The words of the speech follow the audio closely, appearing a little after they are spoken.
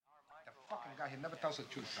guy, he never tells the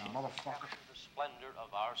truth, motherfucker. The splendor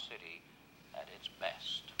of our city at its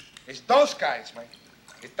best. It's those guys, man.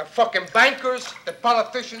 It's the fucking bankers, the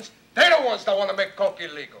politicians. They're the ones that want to make coke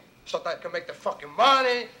illegal. So they can make the fucking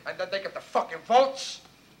money, and then they get the fucking votes.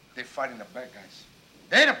 They're fighting the bad guys.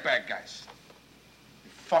 They're the bad guys.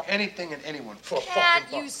 They fuck anything and anyone for a fucking buck.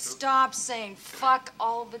 Can't you stop saying fuck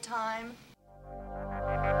all the time?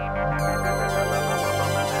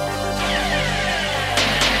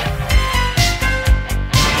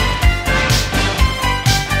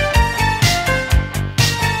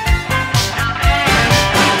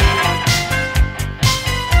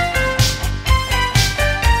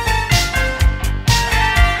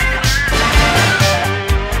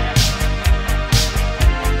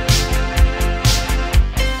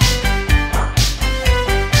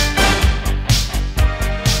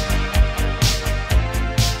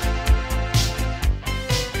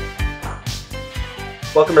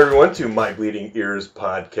 Welcome, everyone, to My Bleeding Ears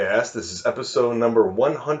podcast. This is episode number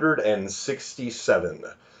 167.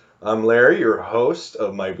 I'm Larry, your host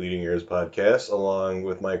of My Bleeding Ears podcast, along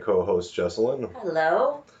with my co-host, Jesselyn.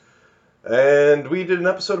 Hello. And we did an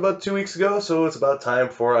episode about 2 weeks ago, so it's about time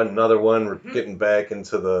for another one. We're getting back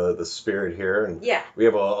into the spirit here. And yeah. We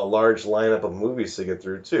have a large lineup of movies to get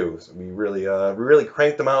through, too. So we really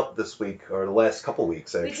cranked them out this week, or the last couple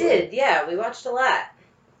weeks, actually. We did, yeah. We watched a lot.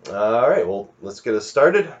 All right, well, let's get us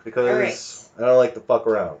started, because I don't like to fuck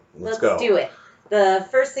around. Let's go. Let's do it. The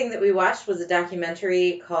first thing that we watched was a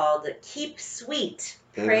documentary called Keep Sweet,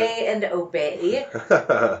 Pray and Obey,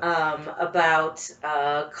 about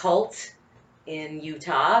a cult in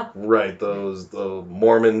Utah. Right, the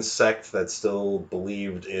Mormon sect that still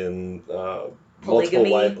believed in multiple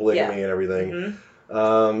wife polygamy and everything.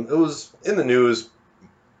 Mm-hmm. It was in the news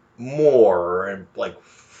more, like,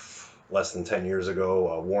 less than 10 years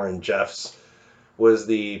ago. Warren Jeffs was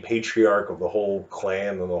the patriarch of the whole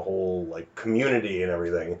clan and the whole like community and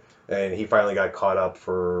everything, and he finally got caught up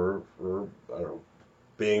for I don't know,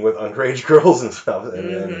 being with underage girls and stuff,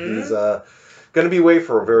 and then he's going to be away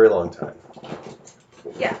for a very long time.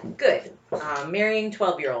 Yeah, good. Marrying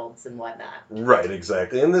 12-year-olds and whatnot. Right,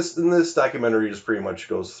 exactly. And this documentary just pretty much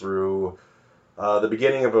goes through the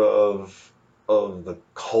beginning of the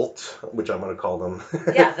cult, which I'm going to call them.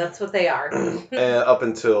 Yeah, that's what they are. Up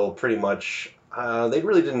until pretty much, they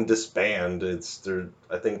really didn't disband. I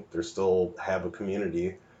think they still have a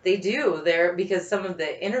community. They do. Because some of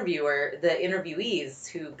the interviewees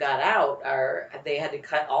who got out they had to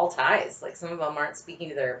cut all ties. Like some of them aren't speaking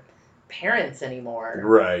to their parents anymore.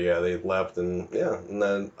 Right. Yeah, they left, and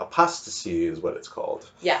then apostasy is what it's called.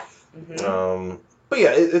 Yeah. Mm-hmm. But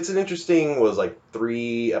yeah, it's an interesting,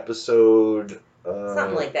 3-episode...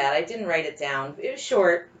 something like that. I didn't write it down. It was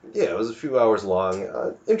short. Yeah, it was a few hours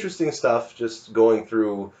long. Interesting stuff, just going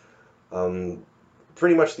through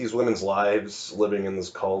pretty much these women's lives, living in this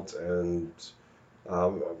cult, and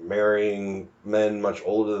marrying men much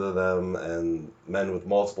older than them, and men with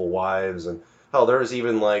multiple wives, and hell, there was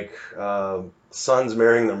even, sons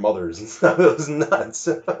marrying their mothers and stuff. It was nuts.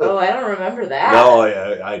 Oh, I don't remember that. No,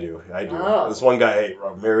 yeah, I do. Oh. This one guy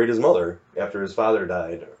married his mother after his father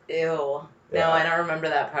died. Ew. Yeah. No, I don't remember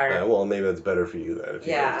that part. Yeah, well, maybe that's better for you then.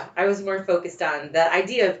 I was more focused on the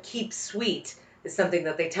idea of keep sweet is something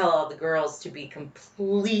that they tell all the girls to be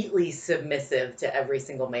completely submissive to every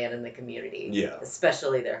single man in the community. Yeah.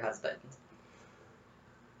 Especially their husband.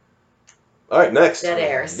 All right, next. Dead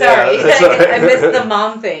air. Sorry. Yeah, that's all right. I missed the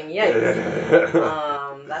mom thing.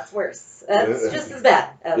 Yikes. That's worse. That's just as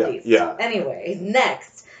bad, at least. Yeah. Anyway,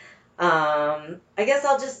 next. I guess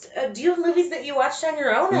I'll just... do you have movies that you watched on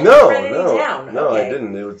your own? No, I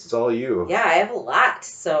didn't. It's all you. Yeah, I have a lot,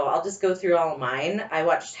 so I'll just go through all of mine. I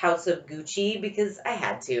watched House of Gucci because I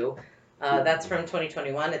had to. That's from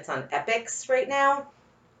 2021. It's on Epix right now.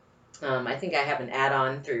 I think I have an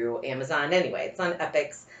add-on through Amazon. Anyway, it's on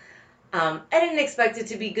Epix. I didn't expect it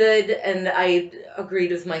to be good, and I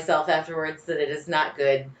agreed with myself afterwards that it is not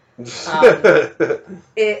good.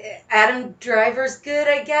 Adam Driver's good,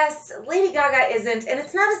 I guess. Lady Gaga isn't, and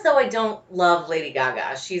it's not as though I don't love Lady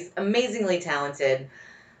Gaga. She's amazingly talented.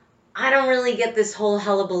 I don't really get this whole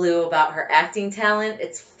hullabaloo about her acting talent.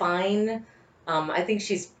 It's fine. I think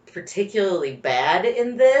she's particularly bad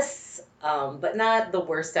in this, but not the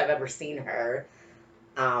worst I've ever seen her.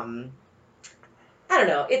 I don't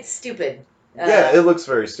know. It's stupid. Yeah, it looks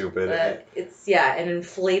very stupid. It's, an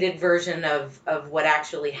inflated version of what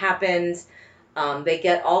actually happened. They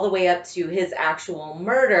get all the way up to his actual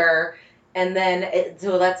murder, and then,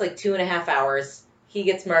 so that's 2.5 hours. He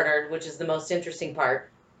gets murdered, which is the most interesting part.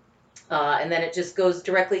 And then it just goes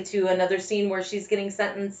directly to another scene where she's getting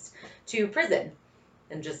sentenced to prison.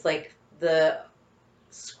 And just the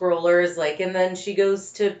scrollers, like, and then she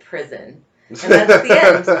goes to prison. And that's the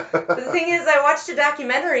end. But the thing is, I watched a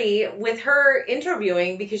documentary with her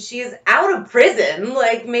interviewing because she is out of prison.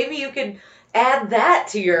 Like, maybe you could add that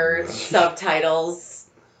to your subtitles.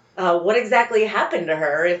 What exactly happened to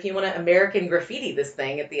her if you want to American Graffiti this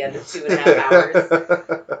thing at the end of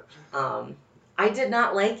 2.5 hours? I did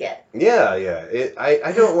not like it. Yeah.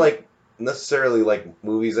 I don't necessarily like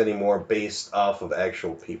movies anymore based off of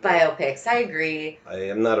actual people. Biopics, I agree. I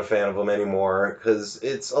am not a fan of them anymore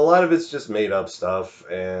because a lot of it's just made up stuff,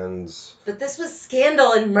 and But this was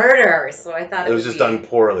scandal and murder, so I thought it was just done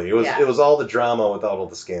poorly. It was all the drama without all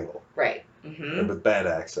the scandal. Right. Mm-hmm. And with bad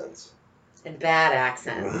accents. And bad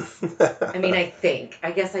accents. I mean, I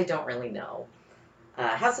guess I don't really know.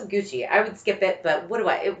 House of Gucci, I would skip it, but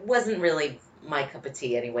it wasn't really my cup of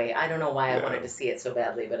tea anyway. I don't know why I wanted to see it so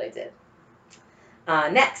badly, but I did.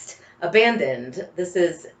 Next, Abandoned. This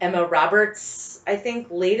is Emma Roberts', I think,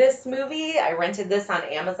 latest movie. I rented this on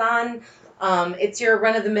Amazon. It's your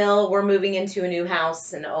run-of-the-mill, we're moving into a new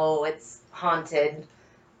house, and it's haunted.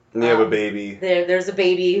 And you have a baby. There's a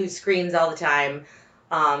baby who screams all the time.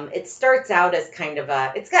 It starts out as kind of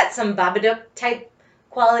it's got some Babadook-type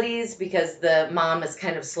qualities because the mom is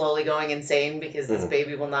kind of slowly going insane because this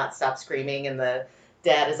baby will not stop screaming and the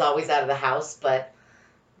dad is always out of the house, but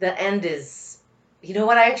the end is... You know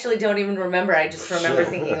what? I actually don't even remember. I just remember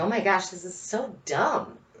thinking, oh my gosh, this is so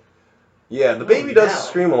dumb. Yeah, the baby does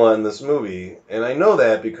scream a lot in this movie, and I know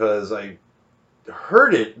that because I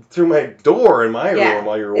heard it through my door in my room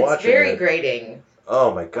while you were watching it. It's very grating.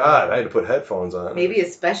 Oh my god, I had to put headphones on. Maybe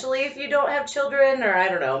especially if you don't have children, or I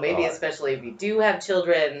don't know, maybe especially if you do have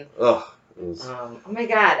children. Ugh. Oh my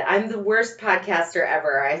god, I'm the worst podcaster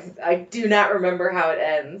ever. I do not remember how it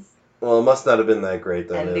ends. Well, it must not have been that great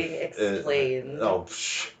then. Ending explained. All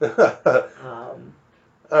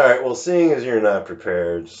right, well, seeing as you're not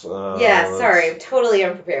prepared... sorry, I'm totally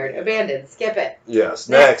unprepared. Abandoned, skip it. Yes,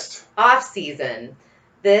 next. Off-season.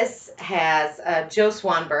 This has Joe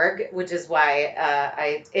Swanberg, which is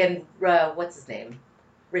why what's his name?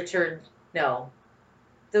 The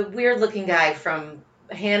weird-looking guy from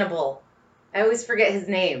Hannibal. I always forget his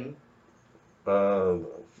name.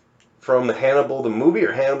 From Hannibal the movie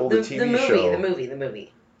or Hannibal the TV show? The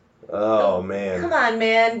movie. Oh, man. Come on,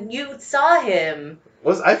 man. You saw him.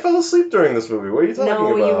 I fell asleep during this movie. What are you talking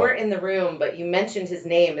about? No, you weren't in the room, but you mentioned his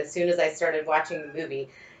name as soon as I started watching the movie.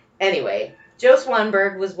 Anyway, Joe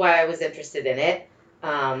Swanberg was why I was interested in it.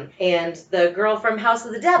 And the girl from House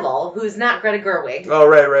of the Devil, who's not Greta Gerwig. Oh,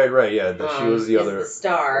 right. Yeah, she was the other... the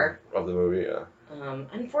star. Of the movie, yeah.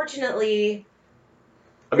 Unfortunately...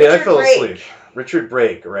 I fell asleep. Richard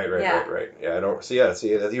Brake, right. Yeah, I don't see. Yeah,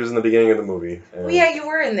 he was in the beginning of the movie. Well, yeah, you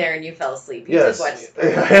were in there and you fell asleep. You yes. did watch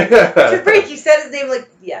Richard Brake. You said his name Anyway.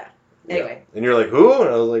 Yeah. And you're like, who? And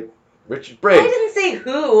I was like, Richard Brake. I didn't say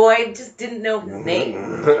who. I just didn't know his name.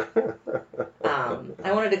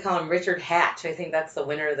 I wanted to call him Richard Hatch. I think that's the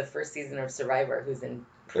winner of the first season of Survivor, who's in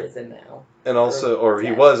prison now. And also,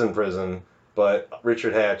 he was in prison. But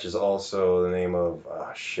Richard Hatch is also the name of,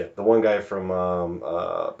 the one guy from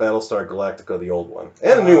Battlestar Galactica, the old one.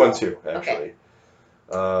 And the new one, too, actually.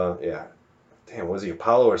 Okay. Yeah. Damn, was he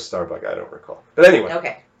Apollo or Starbuck? I don't recall. But anyway.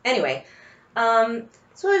 Okay. Anyway.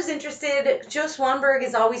 So I was interested. Joe Swanberg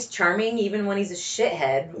is always charming, even when he's a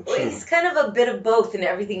shithead. He's kind of a bit of both in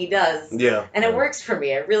everything he does. Yeah. And it works for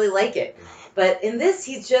me. I really like it. But in this,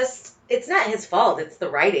 it's not his fault. It's the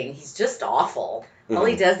writing. He's just awful. All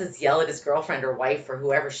he does is yell at his girlfriend or wife or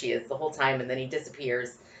whoever she is the whole time, and then he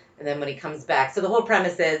disappears. And then when he comes back... So the whole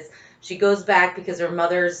premise is she goes back because her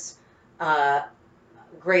mother's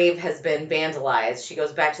grave has been vandalized. She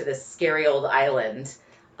goes back to this scary old island.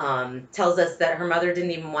 Tells us that her mother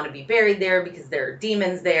didn't even want to be buried there because there are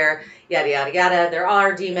demons there. Yada, yada, yada. There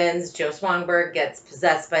are demons. Joe Swanberg gets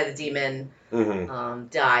possessed by the demon.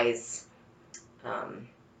 Dies. And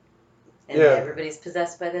everybody's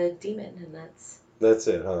possessed by the demon, and That's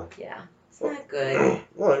it, huh? Yeah. It's not good.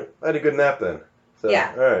 Well, I had a good nap then. So,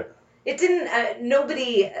 yeah. All right. It didn't...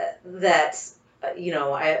 nobody that,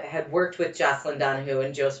 I had worked with Jocelyn Donahue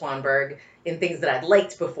and Joe Swanberg in things that I'd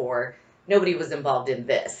liked before. Nobody was involved in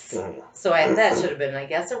this. So that should have been, I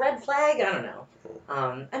guess, a red flag? I don't know.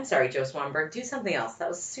 I'm sorry, Joe Swanberg. Do something else. That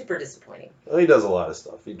was super disappointing. Well, he does a lot of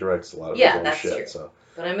stuff. He directs a lot of his own shit. True. So.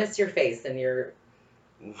 But I miss your face and your...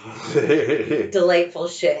 delightful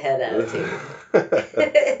shithead attitude.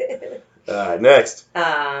 Next.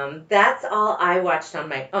 That's all I watched on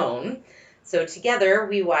my own. So together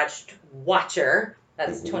we watched Watcher.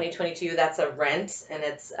 That's 2022. That's a rent, and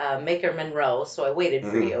it's Maker Monroe. So I waited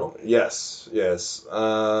for you. Yes. This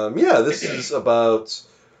is about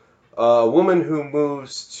a woman who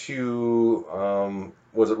moves to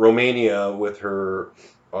Romania with her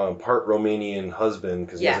part Romanian husband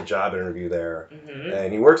because he has a job interview there,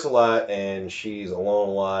 and he works a lot, and she's alone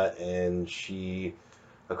a lot, and she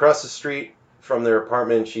across the street from their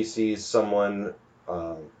apartment she sees someone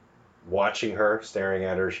watching her, staring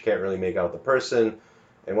at her. She can't really make out the person,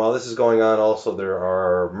 and while this is going on, also there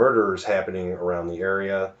are murders happening around the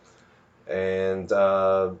area, and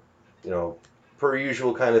per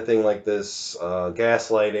usual kind of thing like this,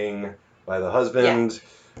 gaslighting by the husband.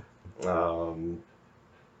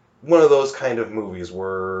 One of those kind of movies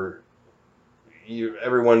where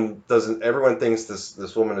everyone thinks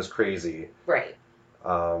this woman is crazy, right?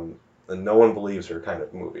 And no one believes her kind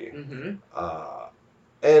of movie.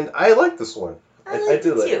 And I like this one. I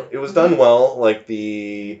do like it. It was done well, like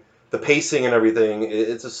the pacing and everything.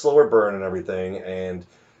 It's a slower burn and everything, and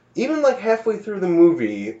even like halfway through the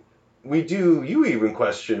movie, you even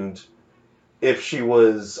questioned if she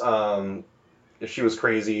was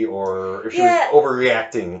crazy or if she was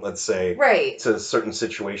overreacting, let's say, to certain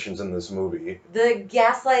situations in this movie. The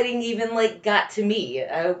gaslighting even got to me.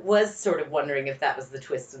 I was sort of wondering if that was the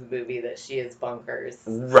twist of the movie, that she is bonkers.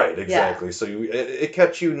 Right, exactly. Yeah. So it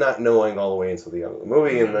kept you not knowing all the way until the end of the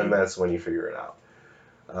movie, and then that's when you figure it out.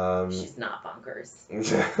 She's not bonkers.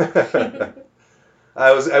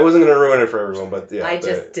 I wasn't going to ruin it for everyone, but yeah. I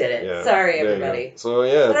just did it. Yeah, sorry, everybody. So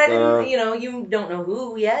yeah. But I didn't, you don't know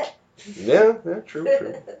who yet. Yeah, true.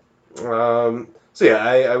 So yeah,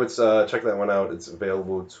 I would check that one out. It's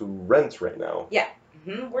available to rent right now. Yeah,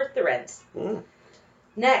 worth the rent.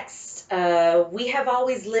 Next, We Have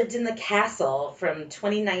Always Lived in the Castle from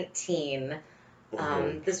 2019.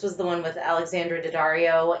 This was the one with Alexandra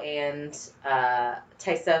Daddario and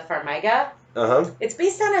Taissa Farmiga. It's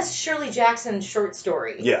based on a Shirley Jackson short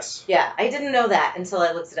story. Yes. Yeah, I didn't know that until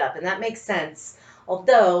I looked it up, and that makes sense.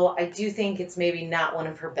 Although, I do think it's maybe not one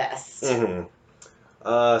of her best. So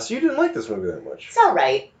you didn't like this movie that much? It's all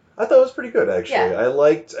right. I thought it was pretty good, actually. Yeah. I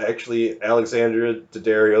liked, actually, Alexandra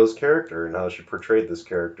Daddario's character and how she portrayed this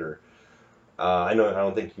character. I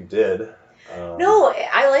don't think you did. No,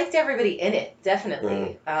 I liked everybody in it,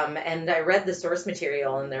 definitely. And I read the source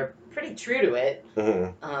material, and they're pretty true to it.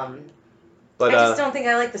 But I just don't think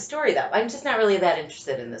I like the story, though. I'm just not really that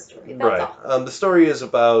interested in this story. That's all. The story is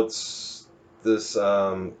about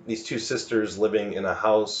these two sisters living in a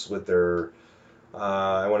house with their,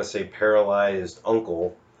 I want to say, paralyzed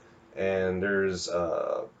uncle. And there's,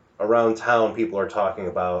 around town, people are talking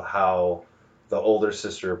about how the older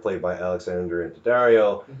sister, played by Alexandra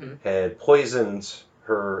Daddario, had poisoned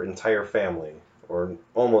her entire family, or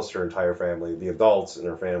almost her entire family, the adults in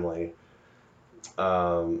her family.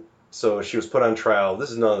 So she was put on trial.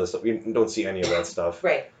 This is none of this stuff. We don't see any of that stuff.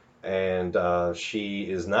 Right. And she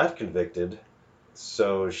is not convicted.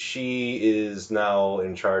 So she is now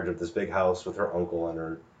in charge of this big house with her uncle and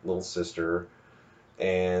her little sister.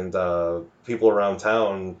 And people around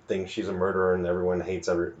town think she's a murderer, and everyone hates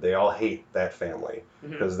they all hate that family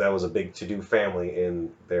because that was a big to-do family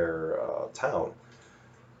in their town.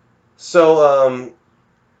 So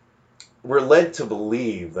we're led to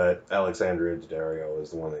believe that Alexandra Daddario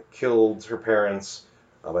is the one that killed her parents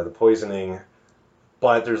by the poisoning,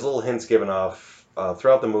 but there's little hints given off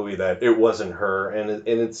throughout the movie that it wasn't her, and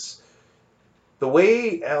it's the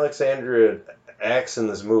way Alexandra acts in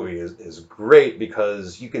this movie is great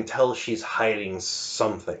because you can tell she's hiding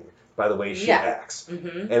something by the way she acts.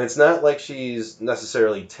 And it's not like she's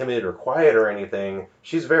necessarily timid or quiet or anything.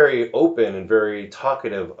 She's very open and very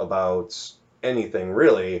talkative about anything,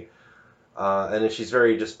 really. And then she's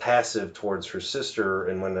very just passive towards her sister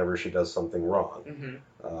and whenever she does something wrong.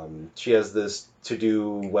 She has this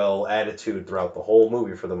to-do-well attitude throughout the whole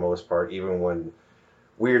movie for the most part, even when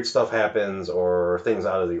weird stuff happens or things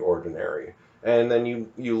out of the ordinary. And then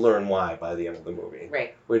you learn why by the end of the movie.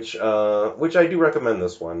 Right. Which I do recommend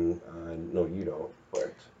this one. No, you don't.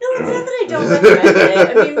 But... No, it's not that I don't recommend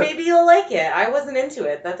it. I mean, maybe you'll like it. I wasn't into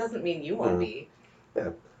it. That doesn't mean you won't be.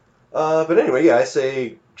 Yeah. But anyway, I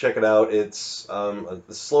say check it out. It's a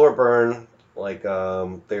slower burn. Like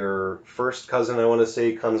their first cousin, I want to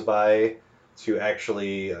say, comes by to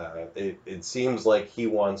actually. It seems like he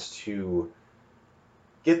wants to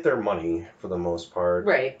get their money for the most part,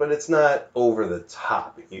 right? But it's not over the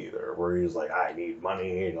top either, where he's like, "I need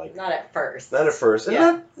money," like not at first. Not at first,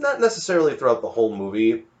 and not necessarily throughout the whole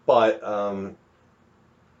movie, but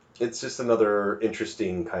it's just another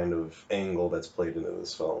interesting kind of angle that's played into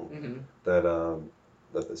this film that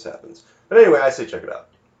this happens. But anyway, I say check it out.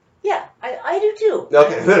 Yeah, I do too.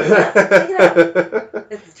 Okay, check it out.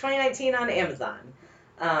 It's 2019 on Amazon.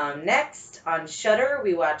 Next on Shudder,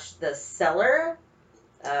 we watched The Cellar.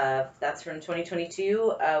 That's from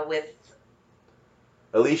 2022 with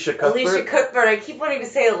Alicia Cuthbert. Alicia Cuthbert. I keep wanting to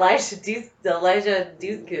say Elijah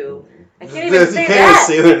Dushku. I can't You even say can't that.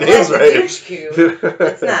 say their names right. Dushku.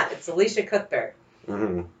 It's not. It's Alicia Cuthbert.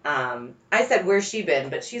 Mm-hmm. I said, where's she been?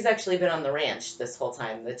 But she's actually been on The Ranch this whole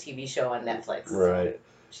time, the TV show on Netflix. Right.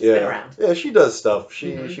 She's been around. Yeah, she does stuff.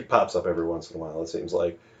 She Mhm. she pops up every once in a while, it seems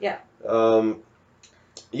like. Yeah.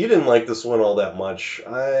 You didn't like this one all that much.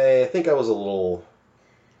 I think I was a little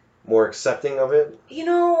more accepting of it. You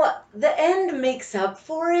know, the end makes up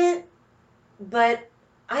for it, but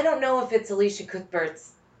I don't know if it's Alicia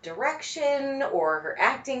Cuthbert's direction or her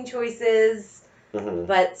acting choices. Mm-hmm.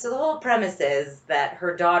 But so the whole premise is that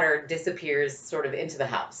her daughter disappears sort of into the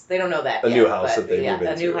house. They don't know that A yet, new house but that they yeah, move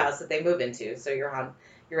a new into. house that they move into. So your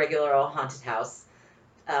regular old haunted house.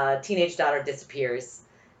 Teenage daughter disappears,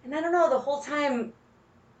 and I don't know. The whole time,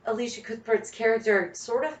 Alicia Cuthbert's character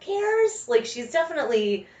sort of cares. Like she's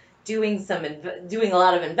definitely doing doing a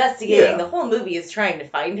lot of investigating. Yeah. The whole movie is trying to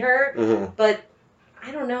find her, Mm-hmm. but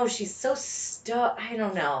I don't know. She's so stuck. I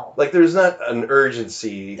don't know. Like there's not an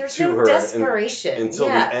urgency There's to no her desperation until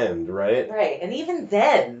yeah. the end, right? Right, and even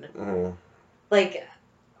then, Mm-hmm. like,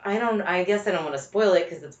 I guess I don't want to spoil it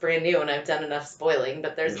because it's brand new and I've done enough spoiling,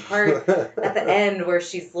 but there's a part at the end where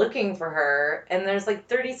she's looking for her, and there's like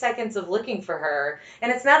 30 seconds of looking for her,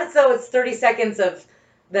 and it's not as though it's 30 seconds of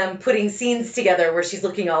them putting scenes together where she's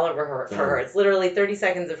looking all over her for her. It's literally 30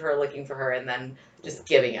 seconds of her looking for her and then just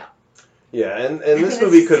giving up. Yeah, and this This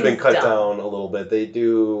movie could have been seems cut dumb. down a little bit. They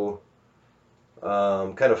do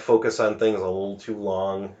kind of focus on things a little too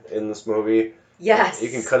long in this movie. Yes. You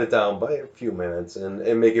can cut it down by a few minutes and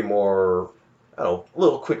make it more, I don't know, a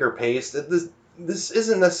little quicker paced. This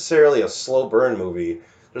isn't necessarily a slow burn movie.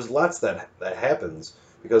 There's lots that happens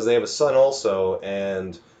because they have a son also,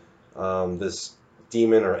 and this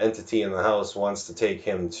demon or entity in the house wants to take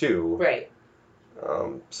him too. Right.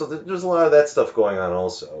 So there's a lot of that stuff going on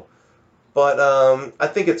also. But I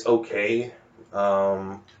think it's okay.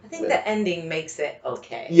 I think the ending makes it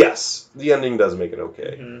okay. Yes, the ending does make it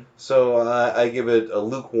okay. Mhm. So I give it a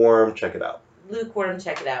lukewarm. Check it out. Lukewarm,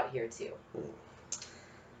 check it out here too.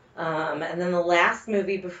 And then the last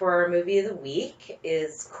movie before our movie of the week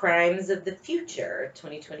is Crimes of the Future,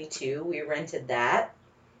 2022. We rented that.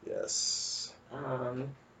 Yes.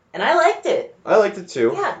 And I liked it. I liked it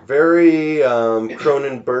too. Yeah. Very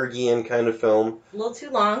Cronenbergian kind of film. A little too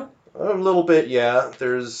long. A little bit, yeah.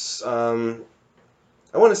 There's,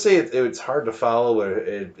 I want to say it's hard to follow,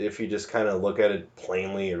 but if you just kind of look at it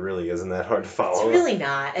plainly, it really isn't that hard to follow. It's really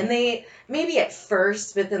not. And they, maybe at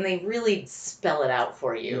first, but then they really spell it out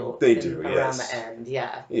for you. They do, around yes. the end,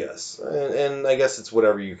 yeah. Yes, and I guess it's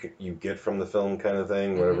whatever you get from the film kind of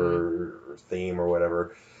thing, whatever theme or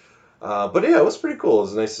whatever. But yeah, it was pretty cool. It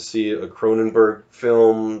was nice to see a Cronenberg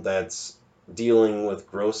film that's dealing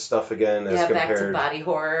with gross stuff again as Yeah, back to compared body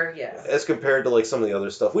horror, yeah. as compared to like some of the other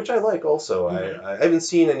stuff, which I like also. I haven't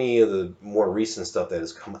seen any of the more recent stuff that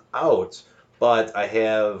has come out, but I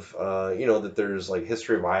have that there's like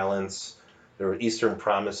History of Violence, there were Eastern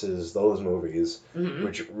Promises, those movies,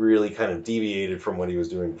 which really kind of deviated from what he was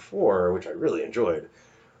doing before, which I really enjoyed.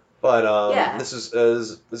 But this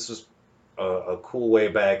was a cool way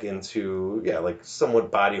back into like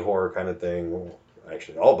somewhat body horror kind of thing. Well,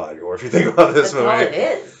 actually, all body horror if you think about this movie. That's all it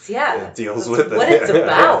is, yeah. It deals That's with what it. it's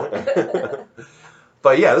about.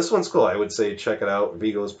 But yeah, this one's cool. I would say check it out.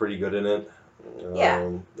 Vigo's pretty good in it.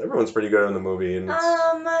 Yeah. Everyone's pretty good in the movie. And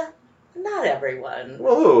not everyone.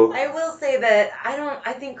 well, who? I will say that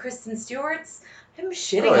I think Kristen Stewart's, I'm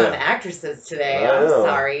shitting Oh, yeah. on actresses today. I I'm know.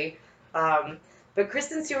 sorry. But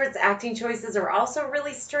Kristen Stewart's acting choices are also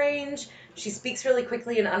really strange. She speaks really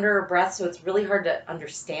quickly and under her breath, so it's really hard to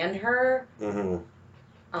understand her. Mm-hmm.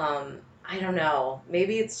 I don't know.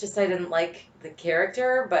 Maybe it's just I didn't like the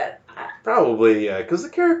character, but Probably, yeah, because the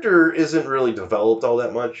character isn't really developed all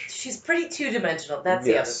that much. she's pretty two-dimensional. That's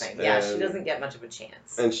Yes, the other thing. Yeah, she and- doesn't get much of a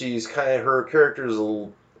chance. And she's her character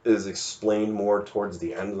is explained more towards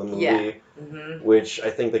the end of the movie, Yeah. Mm-hmm. which I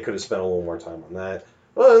think they could have spent a little more time on that.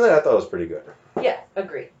 Well, than that, I thought it was pretty good. Yeah,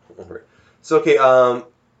 agree. So, okay,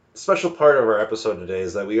 special part of our episode today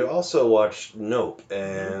is that we also watched Nope,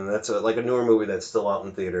 and that's like a newer movie that's still out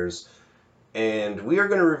in theaters. And we are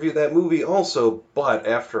going to review that movie also, but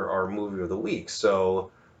after our movie of the week.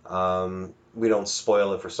 So we don't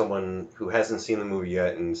spoil it for someone who hasn't seen the movie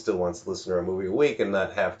yet and still wants to listen to our movie of the week and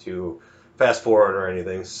not have to fast forward or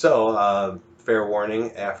anything. So fair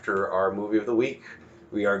warning, after our movie of the week,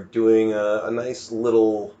 we are doing a nice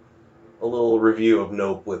little review of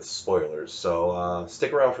Nope with spoilers. So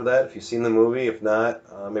stick around for that if you've seen the movie. If not,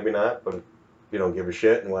 maybe not. But if you don't give a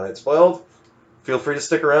shit and want it spoiled, feel free to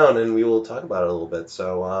stick around and we will talk about it a little bit.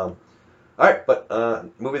 So, all right, but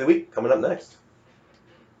movie of the week coming up next.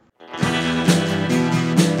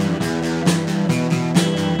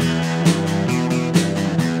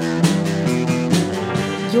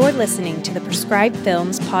 You're listening to the Prescribed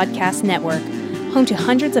Films Podcast Network, home to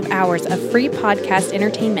hundreds of hours of free podcast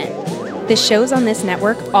entertainment. The shows on this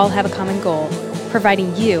network all have a common goal,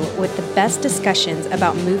 providing you with the best discussions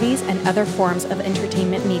about movies and other forms of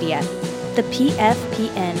entertainment media. The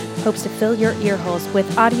PFPN hopes to fill your earholes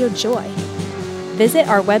with audio joy. Visit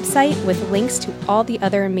our website with links to all the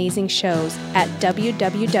other amazing shows at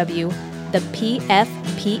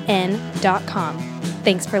www.thepfpn.com.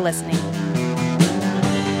 Thanks for listening.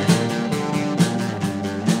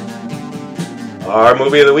 Our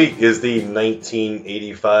movie of the week is the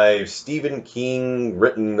 1985 Stephen King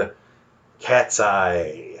written Cat's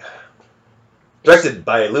Eye, directed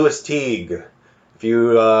by Louis Teague. If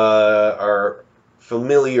you are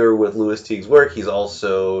familiar with Louis Teague's work, he's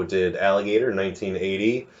also did Alligator in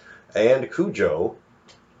 1980 and Cujo.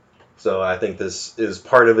 So I think this is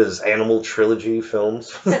part of his Animal Trilogy films.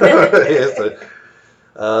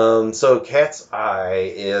 So Cat's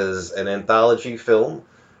Eye is an anthology film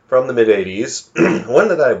from the mid-'80s, one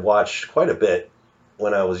that I watched quite a bit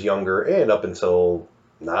when I was younger and up until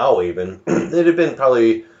now even. It had been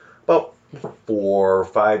probably about 4 or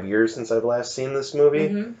 5 years since I've last seen this movie.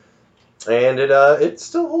 Mm-hmm. And it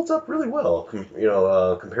still holds up really well,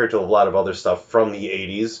 compared to a lot of other stuff from the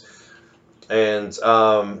 80s. And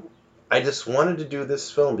I just wanted to do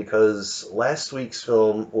this film because last week's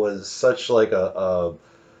film was such like I'm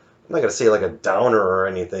not going to say like a downer or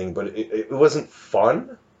anything, but it wasn't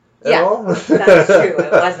fun. Yeah, that's true.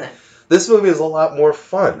 It wasn't. This movie is a lot more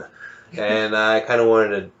fun, and I kind of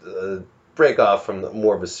wanted to break off from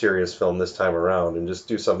more of a serious film this time around and just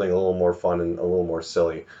do something a little more fun and a little more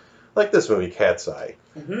silly, like this movie, Cat's Eye.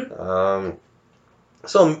 Mm-hmm.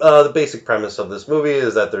 So the basic premise of this movie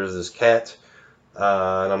is that there's this cat,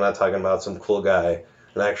 and I'm not talking about some cool guy,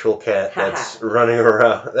 an actual cat that's running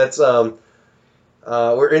around. That's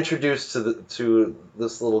we're introduced to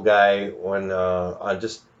this little guy when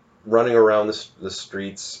just running around the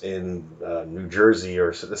streets in New Jersey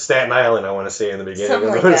or Staten Island, I want to say in the beginning.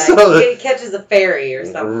 Something like that. He catches a ferry or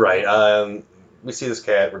something. Right. We see this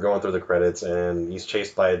cat. We're going through the credits, and he's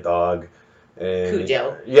chased by a dog. And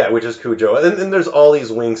Cujo. Which is Cujo. And there's all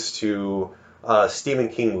these links to Stephen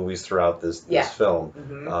King movies throughout this film.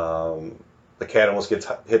 Mm-hmm. The cat almost gets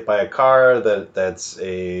hit by a car. That's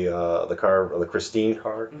the Christine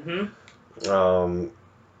car. Mm-hmm.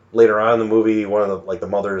 Later on in the movie, one of the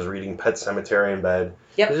mother is reading Pet Sematary in bed.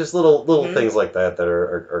 Yep. There's just little things like that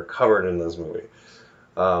are covered in this movie.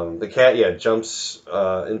 The cat, jumps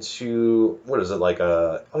into, what is it,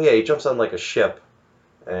 he jumps on like a ship,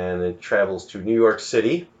 and it travels to New York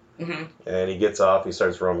City, and he gets off, he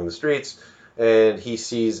starts roaming the streets, and he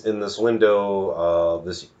sees in this window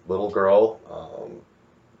this little girl.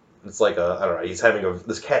 It's like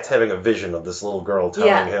this cat's having a vision of this little girl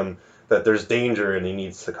telling him that there's danger and he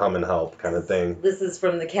needs to come and help, kind of thing. This is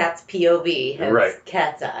from the cat's POV, hence right.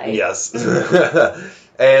 Cat's Eye. Yes.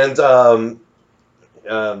 And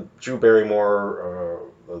Drew Barrymore,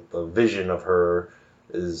 the vision of her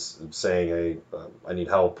is saying, I need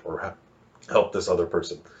help, or help this other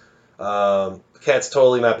person. The cat's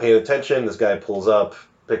totally not paying attention. This guy pulls up,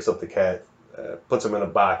 picks up the cat, puts him in a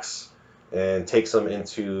box, and takes him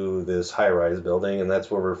into this high-rise building, and that's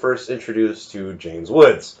where we're first introduced to James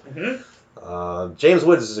Woods. Mm-hmm. James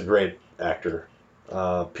Woods is a great actor.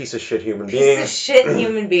 Piece of shit human being. Piece of shit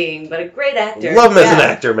human being, but a great actor. Love him as an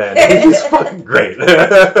actor, man. He's fucking great.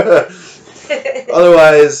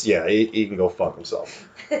 Otherwise, he can go fuck himself.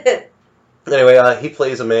 Anyway, he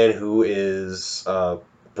plays a man who is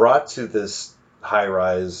brought to this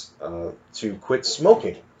high-rise to quit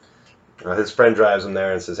smoking. His friend drives him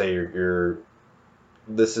there and says, "Hey,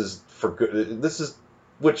 this is for good. This is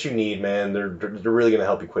what you need, man. They're really gonna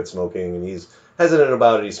help you quit smoking." And he's hesitant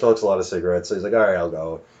about it. He smokes a lot of cigarettes, so he's like, "All right, I'll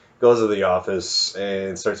go." Goes to the office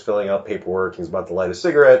and starts filling out paperwork. He's about to light a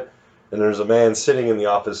cigarette, and there's a man sitting in the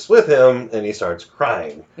office with him, and he starts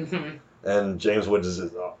crying. Mm-hmm. And James Woods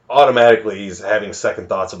is automatically, he's having second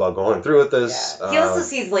thoughts about going through with this. Yeah. He also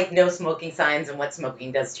sees no smoking signs and what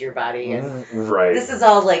smoking does to your body. And right. This is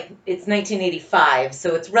all it's 1985,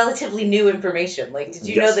 so it's relatively new information. Did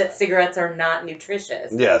you know that cigarettes are not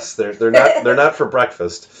nutritious? Yes, they're not they're not for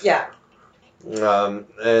breakfast. Yeah.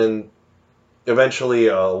 And eventually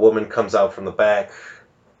a woman comes out from the back,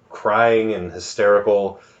 crying and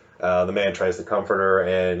hysterical. The man tries to comfort her,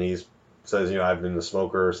 and he's says, I've been a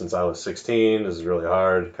smoker since I was 16. This is really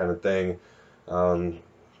hard, kind of thing.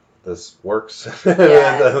 this works.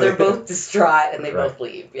 Yeah, they're both distraught and they Right. both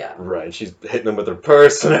leave. Yeah. Right, she's hitting him with her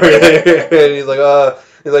purse and everything. And he's like,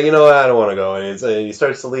 you know what, I don't want to go. And he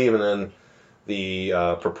starts to leave, and then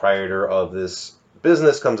the proprietor of this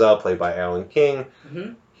business comes out, played by Alan King.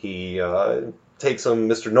 Mm-hmm. He takes him.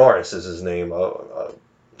 Mr. Norris is his name.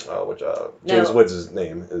 James Woods'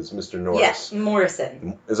 name is Mr. Norris. Yes,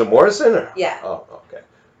 Morrison. Is it Morrison? Or? Yeah. Oh, okay.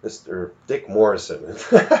 Mr. Dick Morrison. I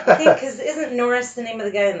think, because isn't Norris the name of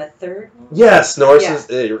the guy in the third one? Yes, Norris Yeah.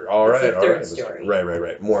 is. All right, It's the all third right. story.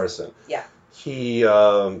 Right. Morrison. Yeah. He,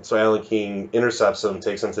 so Alan King intercepts him,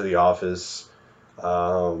 takes him to the office,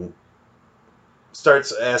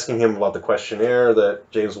 starts asking him about the questionnaire that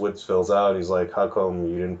James Woods fills out. He's like, how come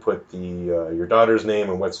you didn't put your daughter's name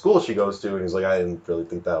and what school she goes to? And he's like, I didn't really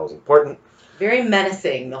think that was important. Very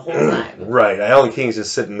menacing the whole time. Right. Alan King's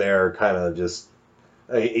just sitting there kind of just,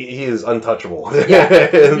 he is untouchable Yeah.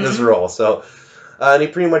 in this role. So, and he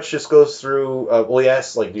pretty much just goes through, he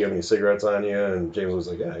asks, like, do you have any cigarettes on you? And James was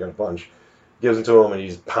like, yeah, I got a bunch. Gives them to him, and he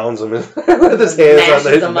just pounds them with his hands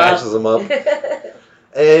on it, mashes them up.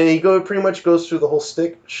 And he pretty much goes through the whole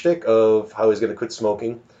shtick of how he's going to quit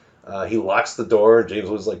smoking. He locks the door.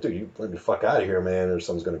 James was like, dude, you let me the fuck out of here, man, or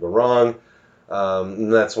something's going to go wrong.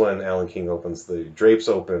 And that's when Alan King opens the drapes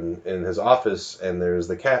open in his office, and there's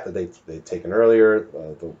the cat that they'd taken earlier,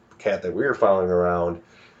 the cat that we were following around.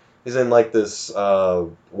 He's in like this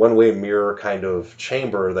one-way mirror kind of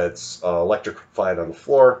chamber that's electrified on the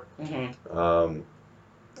floor. Mm-hmm.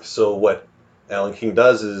 So what Alan King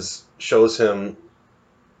does is shows him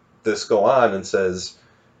this go on and says,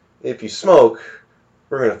 if you smoke,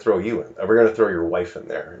 we're going to throw you in. We're going to throw your wife in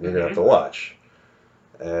there, and you're going to have to watch.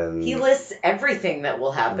 And He lists everything that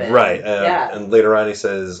will happen. right. Yeah. And later on he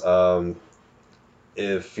says,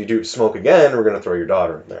 if you do smoke again, we're going to throw your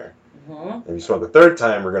daughter in there. Mm-hmm. If you smoke a third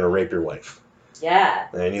time, we're going to rape your wife. Yeah.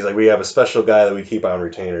 And he's like, we have a special guy that we keep on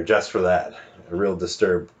retainer just for that. A real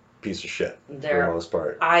disturbed piece of shit for They're the most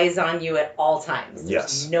part. eyes on you at all times. There's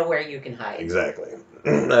Yes. nowhere you can hide. Exactly.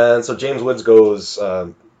 And so James Woods goes,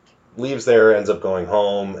 leaves there, ends up going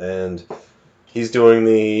home, and he's doing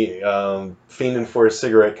the fiending for a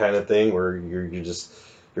cigarette kind of thing where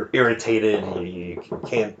you're irritated, you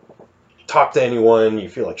can't talk to anyone, you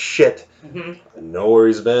feel like shit, Mm-hmm. and know where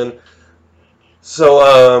he's been.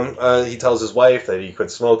 So he tells his wife that he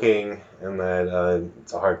quit smoking and that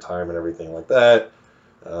it's a hard time and everything like that.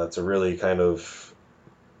 It's a really kind of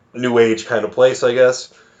new age kind of place, I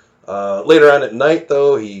guess. Later on at night,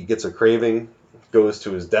 though, he gets a craving, goes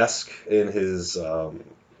to his desk in his den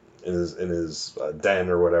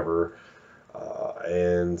or whatever,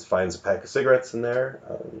 and finds a pack of cigarettes in there.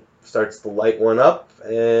 Starts to light one up,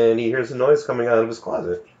 and he hears a noise coming out of his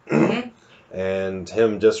closet. Mm-hmm. And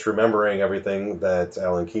him just remembering everything that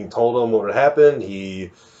Alan King told him what had happened,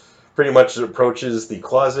 he pretty much approaches the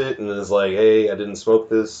closet and is like, hey, I didn't smoke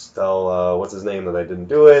this. Tell, what's his name, that I didn't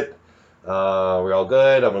do it. We're all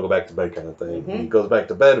good. I'm going to go back to bed kind of thing. Mm-hmm. He goes back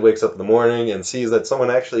to bed, wakes up in the morning, and sees that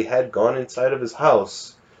someone actually had gone inside of his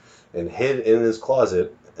house and hid in his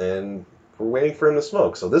closet and were waiting for him to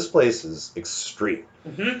smoke. So this place is extreme.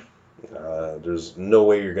 Mm-hmm. There's no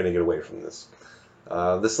way you're going to get away from this.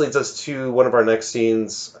 This leads us to one of our next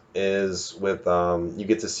scenes is with, you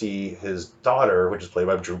get to see his daughter, which is played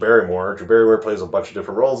by Drew Barrymore. Drew Barrymore plays a bunch of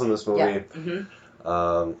different roles in this movie. Yeah.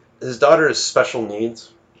 Mm-hmm. His daughter is special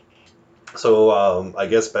needs. So I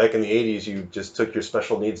guess back in the 80s, you just took your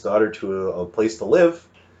special needs daughter to a place to live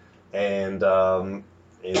and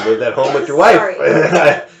you lived at home with your wife.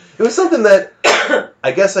 Sorry. It was something that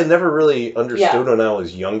I guess I never really understood Yeah. when I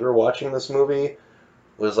was younger watching this movie.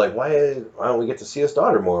 Was like, why don't we get to see his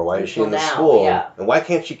daughter more? Why is she in the Now, school? yeah. And why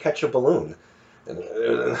can't she catch a balloon? And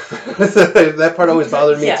that part always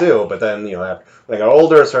bothered me Yeah. too. But then, when I got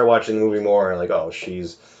older, I started watching the movie more, and like, oh,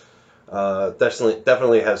 she's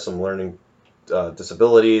definitely has some learning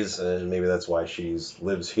disabilities, and maybe that's why she's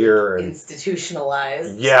lives here. And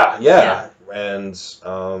Institutionalized. yeah. And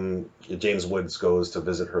James Woods goes to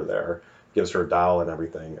visit her there, gives her a doll and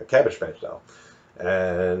everything, a Cabbage Patch doll,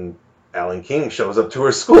 and Alan King shows up to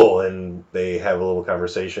her school, and they have a little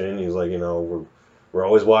conversation. He's like, we're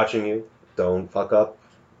always watching you. Don't fuck up.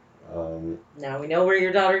 Now we know where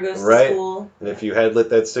your daughter goes Right. to school. And if you had lit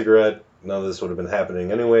that cigarette, none of this would have been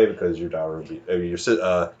happening anyway, because your daughter would be,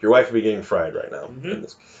 your wife would be getting fried right now.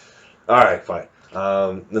 Mhm. All right, fine.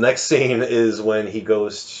 The next scene is when he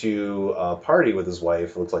goes to a party with his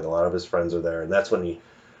wife. It looks like a lot of his friends are there, and that's when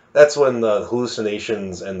the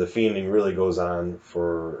hallucinations and the fiending really goes on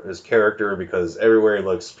for his character, because everywhere he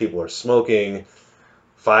looks, people are smoking,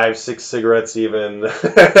 5-6 cigarettes even.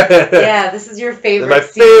 Yeah, this is your favorite My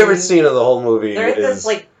scene. favorite scene of the whole movie They're at is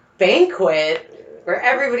this banquet where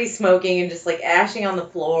everybody's smoking and just like ashing on the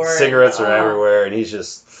floor. Cigarettes are everywhere, and he's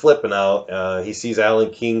just flipping out. He sees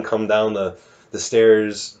Alan King come down the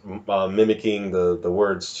stairs, mimicking the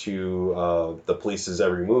words to the police's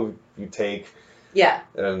every move you take. Yeah.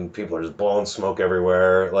 And people are just blowing smoke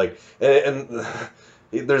everywhere. Like, and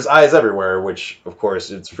there's eyes everywhere, which of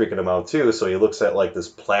course it's freaking him out too. So he looks at like this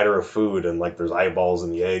platter of food, and like there's eyeballs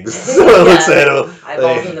in the eggs. So he looks at him.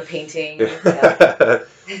 Eyeballs in the painting. Yeah.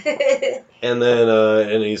 And then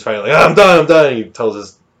and he's finally like, I'm done. He tells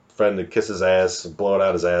his friend to kiss his ass, blow it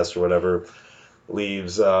out his ass or whatever.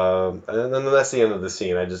 Leaves, and then that's the end of the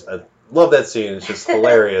scene. I love that scene. It's just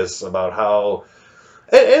hilarious about how.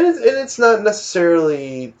 And it's not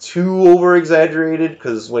necessarily too over exaggerated,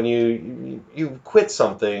 because when you quit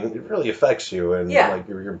something, it really affects you, and like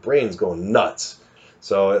your brain's going nuts.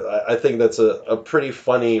 So I think that's a pretty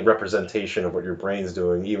funny representation of what your brain's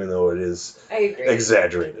doing, even though it is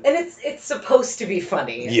exaggerated. And it's supposed to be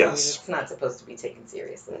funny. Yes, I mean, it's not supposed to be taken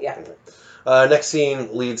seriously. Yeah. Next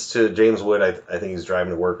scene leads to James Wood. I think he's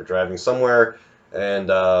driving to work or driving somewhere,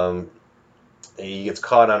 and he gets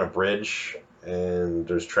caught on a bridge. And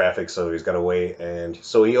there's traffic, so he's got to wait. And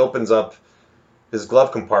so he opens up his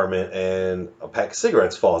glove compartment, and a pack of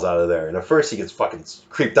cigarettes falls out of there. And at first he gets fucking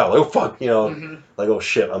creeped out, like, oh fuck, like, oh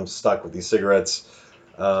shit, I'm stuck with these cigarettes.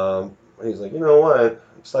 He's like, you know what?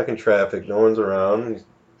 I'm stuck in traffic. No one's around. He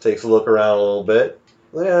takes a look around a little bit.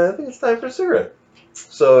 Like, yeah, I think it's time for a cigarette.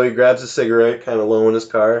 So he grabs a cigarette, kind of low in his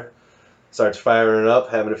car, starts firing it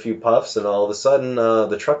up, having a few puffs, and all of a sudden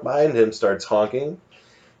the truck behind him starts honking.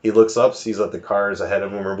 He looks up, sees that the cars ahead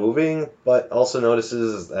of him are moving, but also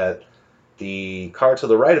notices that the car to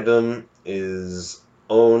the right of him is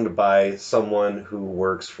owned by someone who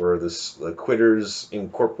works for the Quitters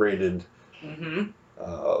Incorporated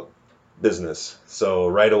business. So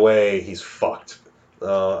right away, he's fucked.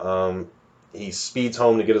 He speeds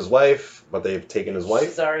home to get his wife, but they've taken his wife.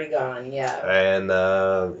 She's already gone, yeah.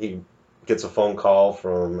 And he gets a phone call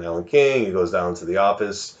from Alan King. He goes down to the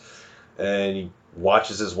office, and he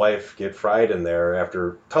watches his wife get fried in there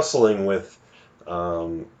after tussling with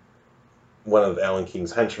one of Alan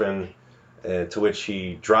King's henchmen, to which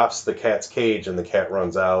he drops the cat's cage, and the cat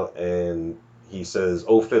runs out, and he says,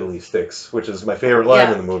 "Oh, fiddly sticks," which is my favorite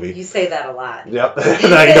line in the movie. You say that a lot. Yep,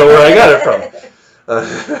 and I know where I got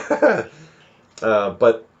it from.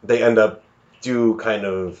 But they end up kind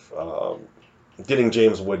of getting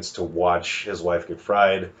James Woods to watch his wife get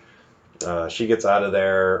fried. She gets out of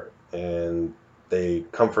there, and they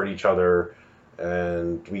comfort each other,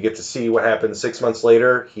 and we get to see what happens 6 months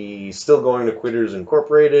later. He's still going to Quitters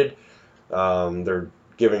Incorporated. They're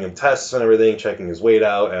giving him tests and everything, checking his weight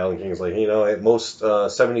out. Alan King's like, at most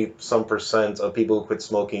 70% of people who quit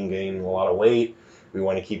smoking gain a lot of weight. We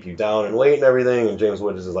want to keep you down in weight and everything. And James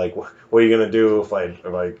Woods is like, what are you going to do if I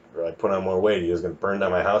put on more weight? Are you just going to burn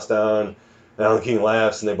down my house down? And Alan King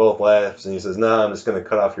laughs, and they both laugh, and he says, "No, I'm just going to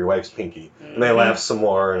cut off your wife's pinky." And they laugh some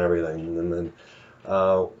more and everything. And then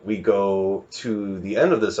we go to the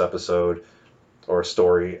end of this episode or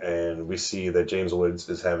story, and we see that James Woods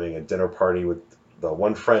is having a dinner party with the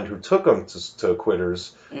one friend who took him to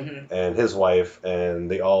Quitters and his wife, and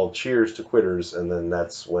they all cheers to Quitters. And then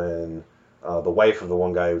that's when the wife of the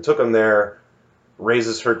one guy who took him there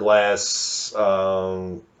raises her glass.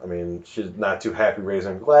 She's not too happy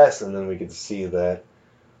raising her glass, and then we get to see that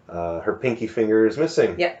her pinky finger is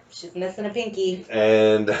missing. Yep, she's missing a pinky.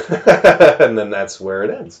 And and then that's where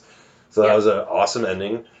it ends. So that was an awesome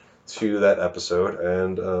ending to that episode.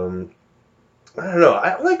 And I don't know.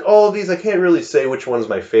 I like all of these. I can't really say which one's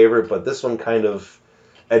my favorite, but this one kind of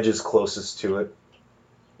edges closest to it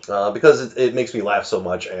because it makes me laugh so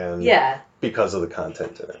much, and because of the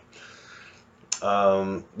content in it.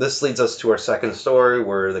 This leads us to our second story,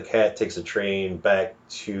 where the cat takes a train back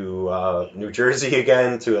to New Jersey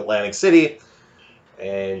again, to Atlantic City,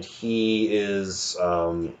 and he is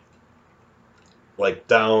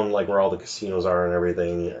down where all the casinos are and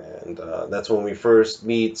everything, and that's when we first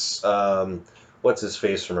meet what's his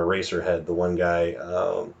face from Eraserhead, the one guy.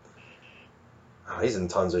 He's in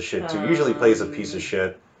tons of shit too. Usually plays a piece of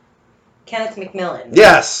shit. Kenneth McMillan.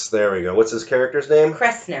 Yes, there we go. What's his character's name?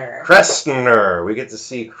 Kressner. We get to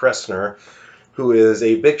see Kressner, who is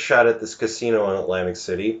a big shot at this casino in Atlantic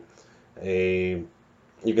City. You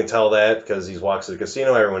can tell that because he walks to the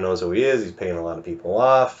casino. Everyone knows who he is. He's paying a lot of people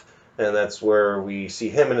off. And that's where we see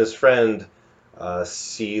him and his friend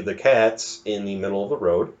see the cats in the middle of the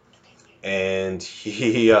road. And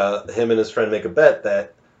him and his friend make a bet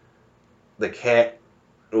that the cat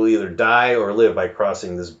will either die or live by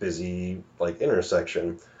crossing this busy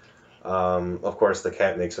intersection. Of course, the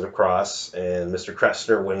cat makes it across, and Mr.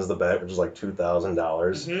 Kressner wins the bet, which is like $2,000.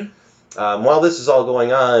 Mm-hmm. While this is all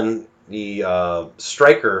going on, the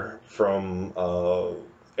striker from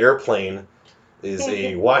Airplane is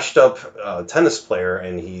a washed-up tennis player,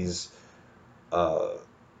 and he's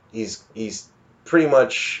pretty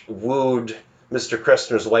much wooed Mr.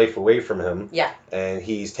 Kressner's wife away from him. Yeah. And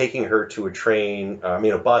he's taking her to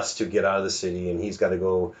a bus to get out of the city, and he's got to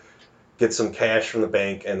go get some cash from the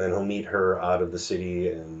bank, and then he'll meet her out of the city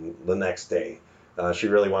and the next day. She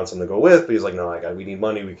really wants him to go with, but he's like, no, we need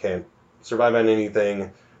money. We can't survive on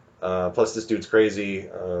anything. Plus, this dude's crazy,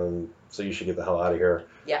 so you should get the hell out of here.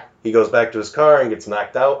 Yeah. He goes back to his car and gets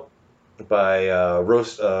knocked out by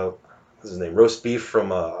roast beef from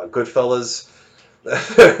Goodfellas.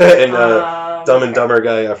 And Dumb and Dumber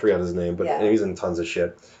guy, I forgot his name, but Yeah. he's in tons of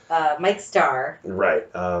shit. Mike Starr. Right.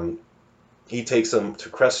 He takes him to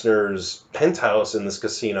Kressner's penthouse in this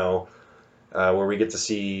casino, where we get to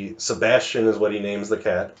see Sebastian is what he names the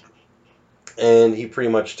cat. And he pretty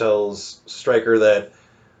much tells Stryker that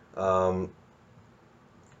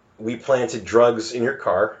we planted drugs in your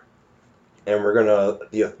car, and we're going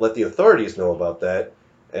to let the authorities know about that.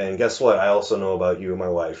 And guess what? I also know about you and my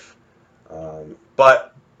wife.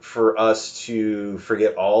 But for us to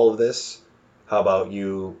forget all of this, how about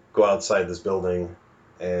you go outside this building,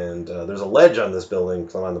 and there's a ledge on this building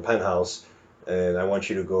because I'm on the penthouse, and I want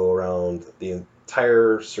you to go around the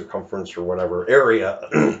entire circumference or whatever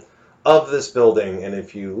area of this building, and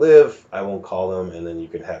if you live, I won't call them, and then you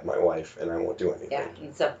can have my wife, and I won't do anything. Yeah,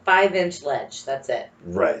 it's a 5-inch ledge. That's it.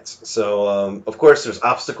 Right. So, of course, there's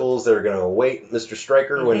obstacles that are going to await Mr.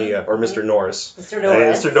 Stryker when he, or Mr. Norris. Mr.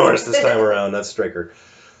 Norris. Mr. Norris this time around, not Stryker.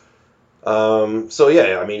 So,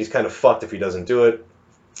 yeah, I mean, he's kind of fucked if he doesn't do it.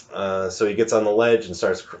 So he gets on the ledge and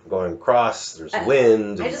starts going across. There's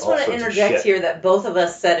wind. I just all want to sorts of interject shit. here that both of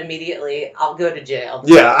us said immediately, I'll go to jail.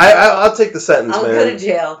 Yeah, I'll take the sentence, I'll man. go to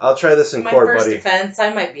jail. I'll try this in My court, first buddy. offense,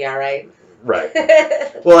 I might be all right. Right.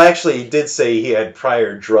 Well, actually, he did say he had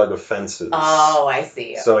prior drug offenses. Oh, I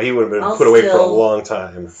see. So he would have been I'll put away for a still- long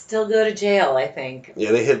time. Still go to jail, I think.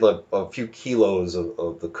 Yeah, they hid like a few kilos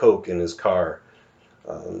of the coke in his car.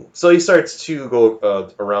 So he starts to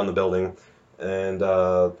go around the building, and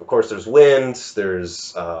of course there's wind.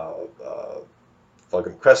 There's fucking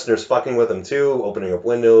Kressner's fucking with him too, opening up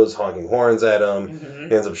windows, honking horns at him. Mm-hmm.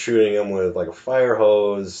 He ends up shooting him with like a fire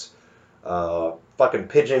hose. Fucking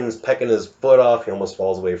pigeons pecking his foot off. He almost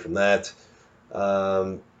falls away from that.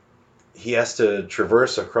 He has to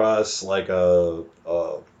traverse across like a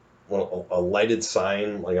lighted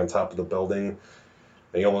sign like on top of the building.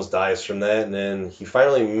 And he almost dies from that, and then he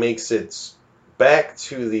finally makes it back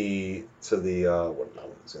to the I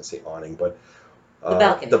was gonna say awning, but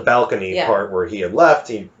The balcony. Yeah. part where he had left.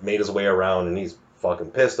 He made his way around, and he's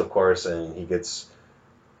fucking pissed, of course, and he gets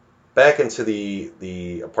back into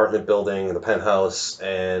the apartment building, the penthouse,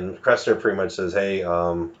 and Kressner pretty much says, hey,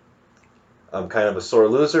 I'm kind of a sore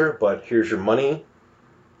loser, but here's your money,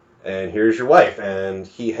 and here's your wife. And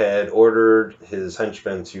he had ordered his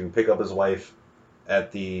henchmen to pick up his wife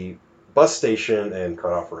at the bus station and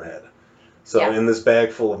cut off her head. So in this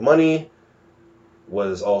bag full of money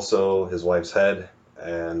was also his wife's head,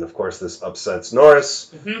 and of course this upsets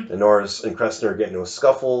Norris, and Norris and Kressner get into a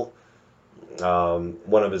scuffle.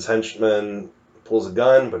 One of his henchmen pulls a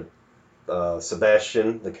gun, but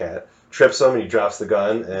Sebastian, the cat, trips him and he drops the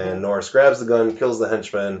gun, and Norris grabs the gun, kills the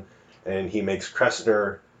henchman, and he makes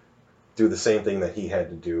Kressner do the same thing that he had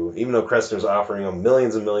to do. Even though Kressner's offering him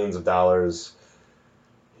millions and millions of dollars,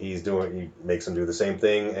 he makes him do the same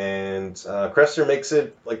thing, and Kressner makes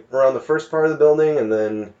it like around the first part of the building, and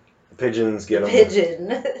then the pigeons get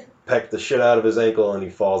him, peck the shit out of his ankle, and he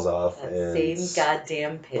falls off. That same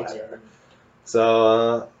goddamn pigeon.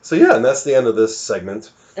 So yeah, and that's the end of this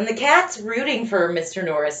segment. And the cat's rooting for Mr.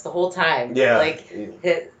 Norris the whole time. Yeah. Like,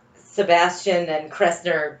 Sebastian and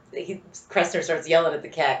Kressner, Kressner starts yelling at the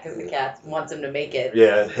cat because the cat wants him to make it.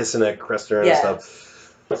 Yeah, hissing at Kressner and stuff.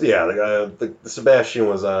 So yeah, the Sebastian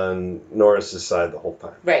was on Norris's side the whole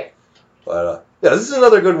time. Right. But yeah, this is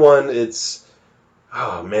another good one. It's,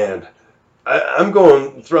 oh man, I'm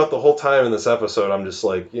going throughout the whole time in this episode. I'm just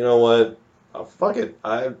like, you know what? Oh, fuck it.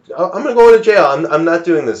 I'm gonna go to jail. I'm not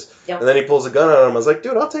doing this. Yep. And then he pulls a gun on him. I was like,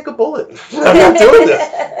 dude, I'll take a bullet. I'm not doing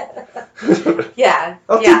this. Yeah.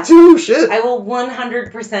 I'll take two. Shit. I will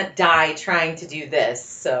 100% die trying to do this.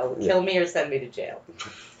 So kill me or send me to jail.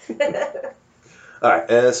 All right,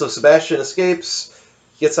 and so Sebastian escapes,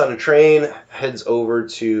 gets on a train, heads over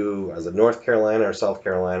to, is it North Carolina or South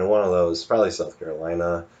Carolina? One of those, probably South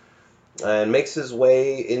Carolina, and makes his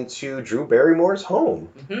way into Drew Barrymore's home.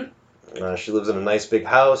 She lives in a nice big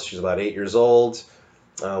house. She's about 8 years old.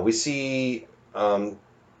 We see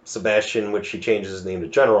Sebastian, which he changes his name to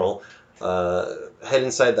General, head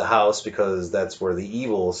inside the house because that's where the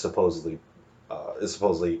evil is supposedly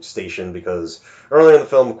stationed. Because earlier in the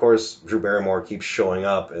film, of course, Drew Barrymore keeps showing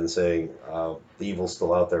up and saying the evil's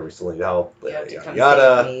still out there. We still need help. You have to Yada come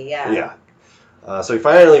yada. save me, yeah. So he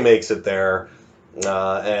finally makes it there,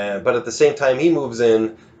 but at the same time he moves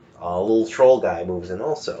in, a little troll guy moves in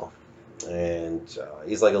also, and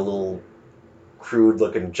he's like a little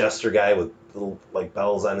crude-looking jester guy with little like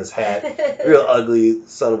bells on his hat, real ugly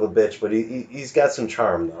son of a bitch, but he's got some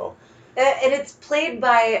charm though. And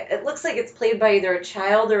it looks like it's played by either a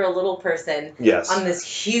child or a little person. Yes. On this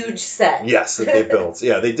huge set. Yes, that they built.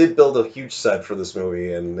 Yeah, they did build a huge set for this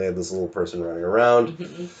movie, and they had this little person running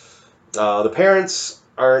around. The parents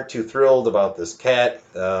aren't too thrilled about this cat.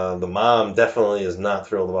 The mom definitely is not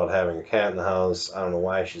thrilled about having a cat in the house. I don't know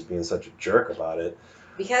why she's being such a jerk about it.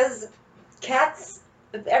 Because cats,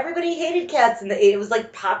 everybody hated cats, and it was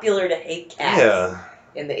like popular to hate cats. Yeah.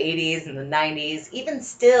 In the 80s and the 90s. Even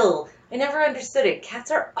still, I never understood it.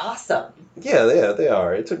 Cats are awesome. Yeah, they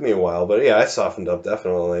are. It took me a while, but yeah, I softened up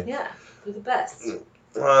definitely. Yeah, they're the best.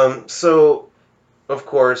 So, of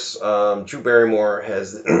course, Drew Barrymore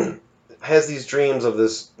has has these dreams of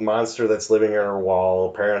this monster that's living in her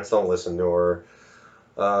wall. Parents don't listen to her.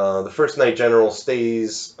 The first night General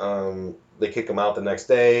stays. They kick him out the next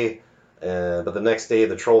day. But the next day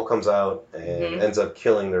the troll comes out and ends up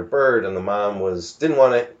killing their bird. And the mom didn't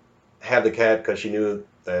want to have the cat because she knew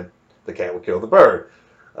that the cat would kill the bird.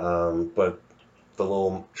 But the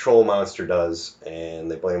little troll monster does,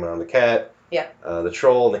 and they blame it on the cat. Yeah. The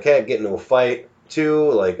troll and the cat get into a fight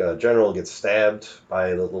too. Like General gets stabbed by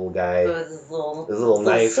the little guy. With his little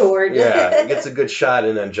knife. Sword. Yeah, gets a good shot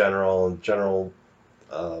in on General, and General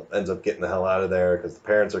ends up getting the hell out of there because the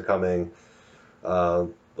parents are coming. The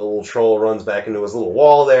little troll runs back into his little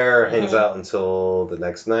wall there, hangs out until the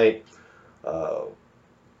next night. The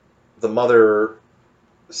mother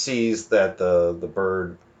sees that the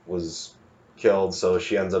bird was killed, so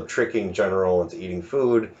she ends up tricking General into eating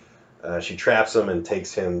food. She traps him and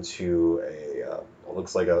takes him to what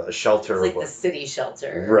looks like a shelter. It's like the city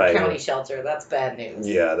shelter, right? County shelter. That's bad news.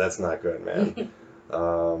 Yeah, that's not good,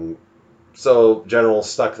 man. So General's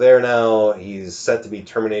stuck there now. He's set to be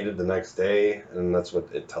terminated the next day, and that's what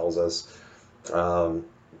it tells us.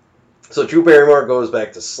 So Drew Barrymore goes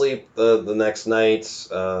back to sleep the next night.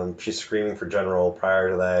 She's screaming for General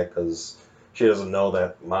prior to that because she doesn't know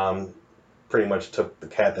that Mom pretty much took the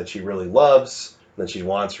cat that she really loves, that she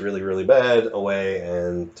wants really, really bad, away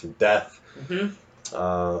and to death.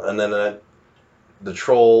 And then the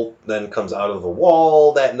troll then comes out of the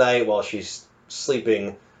wall that night while she's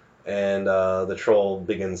sleeping, and the troll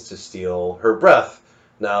begins to steal her breath.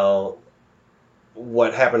 Now,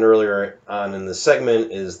 what happened earlier on in this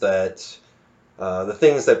segment is that the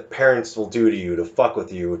things that parents will do to you to fuck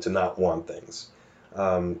with you to not want things.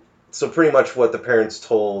 So pretty much what the parents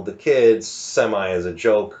told the kids, semi as a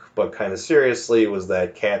joke, but kind of seriously, was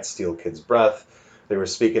that cats steal kids' breath. They were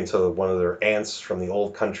speaking to one of their aunts from the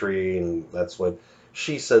old country, and that's what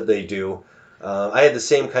she said they do. I had the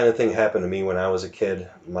same kind of thing happen to me when I was a kid.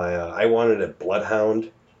 I wanted a bloodhound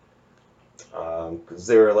because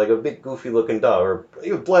they were like a big goofy looking dog, or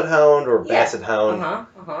a bloodhound or a basset hound.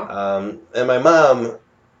 And my mom,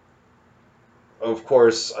 of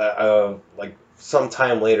course, like some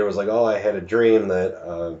time later was like, oh, I had a dream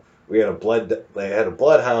that they had a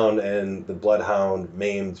bloodhound, and the bloodhound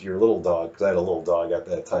maimed your little dog, because I had a little dog at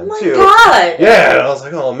that time too. Oh my God! Yeah, and I was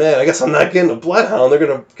like, oh man, I guess I'm not getting a bloodhound. They're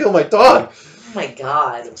gonna kill my dog. Oh my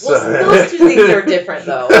God. Well, those two things are different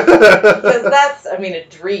though, because that's, I mean, a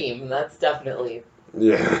dream. That's definitely.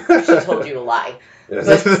 Yeah. She told you a lie.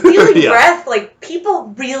 But stealing breath, like,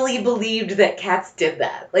 people really believed that cats did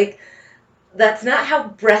that. Like, that's not how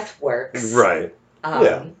breath works. Right.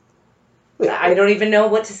 Yeah. I don't even know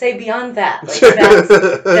what to say beyond that.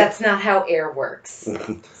 Like, that's not how air works.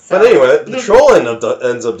 So. But anyway, the troll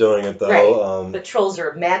ends up doing it, though. Right. But trolls are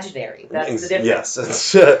imaginary. That's the difference. Yes.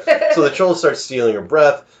 So the troll starts stealing her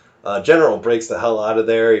breath. General breaks the hell out of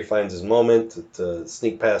there. He finds his moment to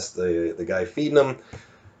sneak past the guy feeding him.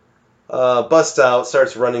 Busts out,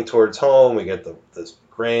 starts running towards home. We get this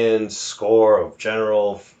grand score of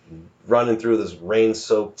General running through this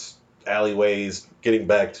rain-soaked alleyways, getting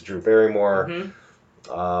back to Drew Barrymore.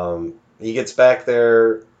 He gets back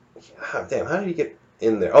there. Damn, how did he get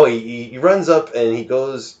in there? Oh, he runs up and he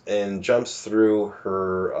goes and jumps through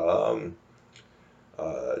her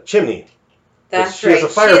chimney. That's right. She has a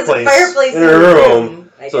fireplace in her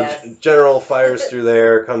room. I guess. General fires through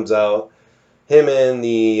there, comes out. him and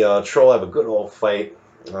the troll have a good old fight.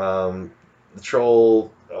 The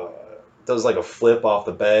troll does like a flip off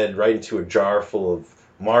the bed right into a jar full of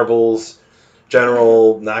marbles.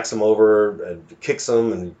 General knocks him over and kicks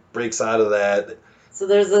him and breaks out of that. So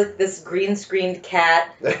there's like this green screened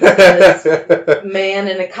cat, this man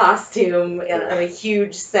in a costume and a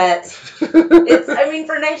huge set. It's, I mean,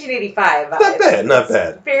 for 1985, not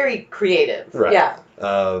bad. Very creative. Right. Yeah.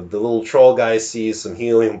 The little troll guy sees some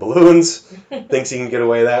helium balloons, thinks he can get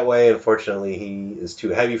away that way. Unfortunately, he is too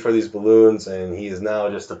heavy for these balloons, and he is now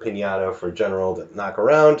just a piñata for General to knock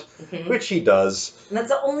around, which he does. And that's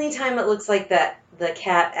the only time it looks like that the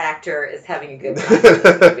cat actor is having a good time in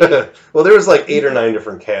this movie. Well, there was like 8 or 9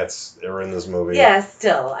 different cats that were in this movie. Yeah,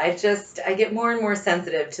 still. I get more and more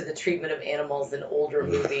sensitive to the treatment of animals in older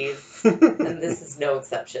movies, and this is no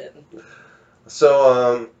exception.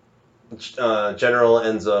 So, General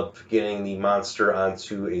ends up getting the monster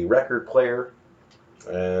onto a record player.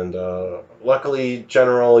 And luckily,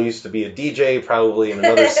 General used to be a DJ, probably in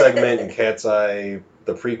another segment in Cat's Eye,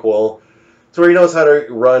 the prequel. So he knows how to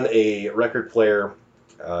run a record player.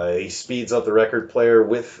 He speeds up the record player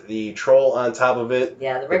with the troll on top of it.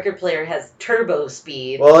 Yeah, the record player has turbo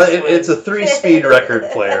speed. Well, it's a 3-speed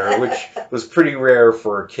record player, which was pretty rare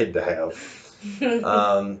for a kid to have.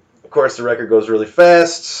 Of course, the record goes really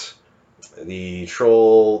fast. The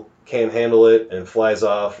troll can't handle it and flies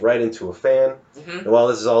off right into a fan. And while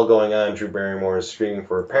this is all going on, Drew Barrymore is screaming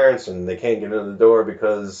for her parents, and they can't get into the door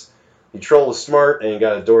because the troll was smart and he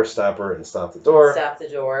got a door stopper and stopped the door. Stop the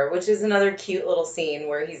door, which is another cute little scene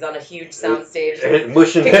where he's on a huge soundstage and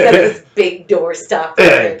picks up this big door stopper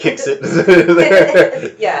and kicks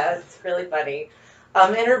it. Yeah, it's really funny.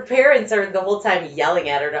 And her parents are the whole time yelling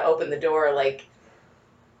at her to open the door, like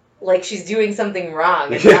she's doing something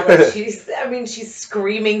wrong. And not like she's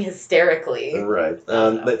screaming hysterically. Right.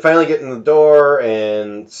 They finally get in the door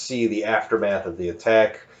and see the aftermath of the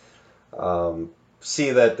attack.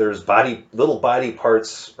 See that there's little body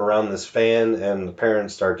parts around this fan, and the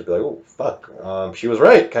parents start to be like, oh, fuck, she was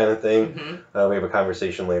right, kind of thing. We have a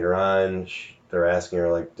conversation later on. They're asking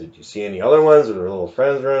her, like, did you see any other ones? Or their little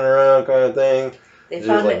friends running around, kind of thing. They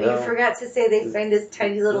found it. No. You forgot to say they find his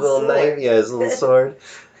tiny little sword. Knife, yeah, his little sword.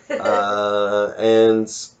 And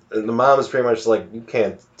the mom is pretty much like, you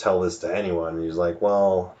can't tell this to anyone. And he's like,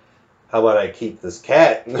 well, how about I keep this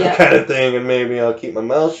cat, kind of thing, and maybe I'll keep my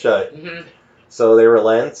mouth shut. So they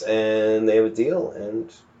relent, and they have a deal. And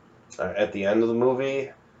at the end of the movie,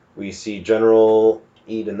 we see General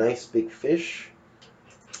eat a nice big fish,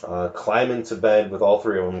 climb into bed with all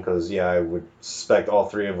 3 of them, because, I would suspect all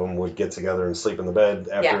 3 of them would get together and sleep in the bed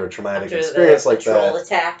after a traumatic experience like that. Troll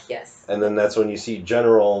attack, yes. And then that's when you see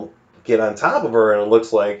General get on top of her, and it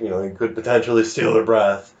looks like, he could potentially steal her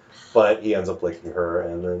breath. But he ends up licking her,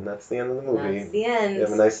 and then that's the end of the movie. That's the end. They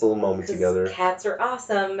have a nice little moment together. Cats are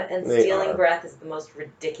awesome, and stealing breath is the most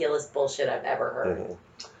ridiculous bullshit I've ever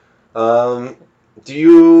heard. Do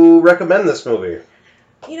you recommend this movie?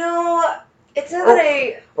 It's not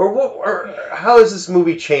that Or how has this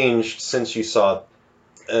movie changed since you saw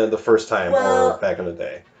it the first time, or back in the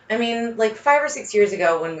day? I mean, like 5 or 6 years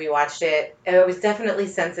ago when we watched it, I was definitely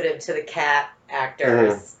sensitive to the cat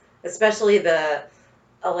actors, especially the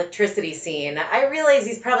electricity scene. I realize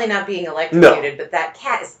he's probably not being electrocuted, but that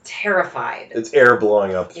cat is terrified. It's air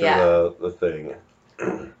blowing up through the thing.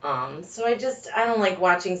 So I don't like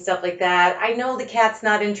watching stuff like that. I know the cat's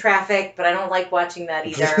not in traffic, but I don't like watching that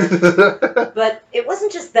either. But it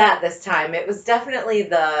wasn't just that this time. It was definitely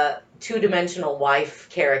the 2-dimensional wife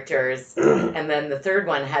characters, and then the third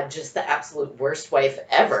one had just the absolute worst wife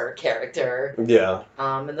ever character. Yeah.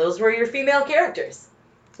 And those were your female characters.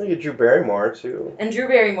 Look at Drew Barrymore, too. And Drew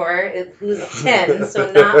Barrymore, who's 10,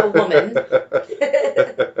 so not a woman.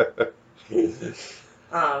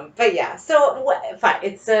 But yeah, so fine.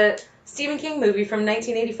 It's a Stephen King movie from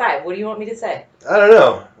 1985. What do you want me to say? I don't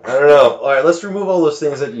know. All right, let's remove all those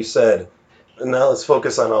things that you said, and now let's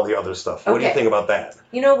focus on all the other stuff. What do you think about that?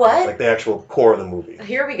 You know what? Like the actual core of the movie.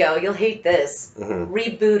 Here we go. You'll hate this.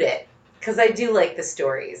 Reboot it. Because I do like the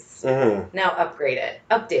stories. Now upgrade it.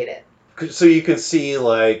 Update it. So you could see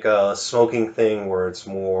like a smoking thing where it's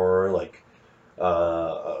more like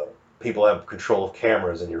people have control of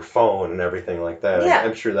cameras and your phone and everything like that. Yeah.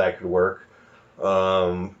 I'm sure that could work.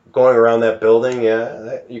 Going around that building,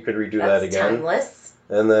 you could redo that again. That's timeless.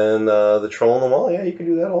 And then the troll in the wall, you could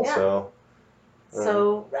do that also. Yeah.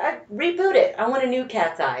 So reboot it. I want a new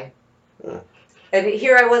Cat's Eye. And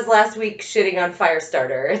here I was last week shitting on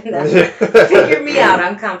Firestarter. Figure me out.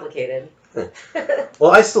 I'm complicated.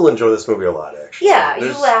 Well, I still enjoy this movie a lot, actually. Yeah,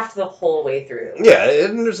 you laughed the whole way through. Yeah,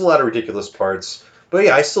 and there's a lot of ridiculous parts. But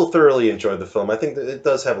yeah, I still thoroughly enjoyed the film. I think that it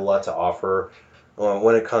does have a lot to offer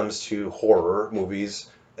when it comes to horror movies.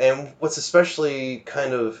 And what's especially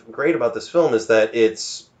kind of great about this film is that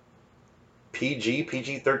it's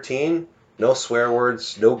PG-13, no swear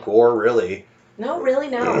words, no gore, really. No, really,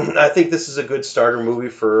 no. I think this is a good starter movie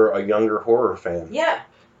for a younger horror fan. Yeah.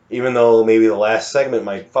 Even though maybe the last segment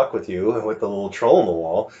might fuck with you with the little troll in the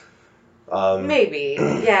wall. Maybe.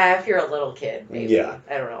 Yeah, if you're a little kid, maybe. Yeah.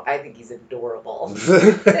 I don't know. I think he's adorable.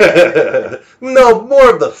 No,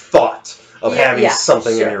 more of the thought of having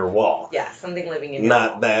something sure. in your wall. Yeah, something living in your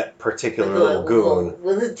Not wall. that particular little goon.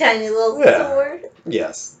 With a tiny little Yeah. sword.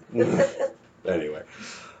 Yes. Anyway.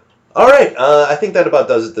 All right. I think that about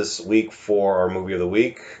does it this week for our movie of the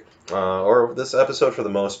week, or this episode for the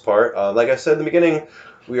most part. Like I said in the beginning,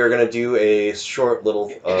 we are going to do a short little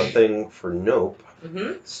thing for Nope.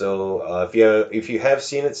 Mm-hmm. So if you have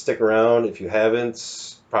seen it, stick around. If you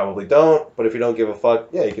haven't, probably don't. But if you don't give a fuck,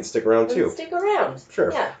 yeah, you can stick around too. Stick around.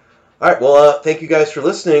 Sure. Yeah. All right. Well, thank you guys for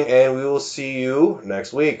listening, and we will see you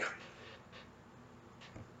next week.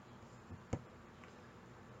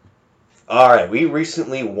 All right. We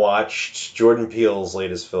recently watched Jordan Peele's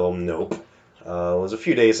latest film, Nope. It was a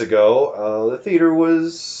few days ago. The theater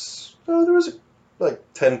was there was like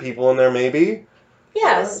 10 people in there, maybe.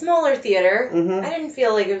 Yeah, a smaller theater. Mhm. I didn't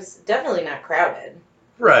feel like it was definitely not crowded.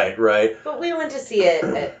 Right. But we went to see it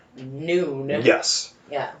at noon. Yes.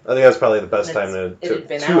 Yeah. I think that's probably the best time It to had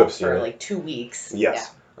been have out seen for it. like 2 weeks. Yes.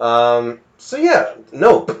 So yeah,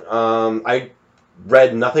 Nope. I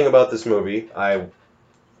read nothing about this movie.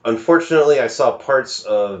 Unfortunately, I saw parts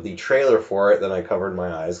of the trailer for it, then I covered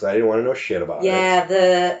my eyes because I didn't want to know shit about it. Yeah,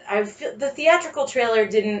 the theatrical trailer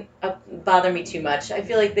didn't bother me too much. I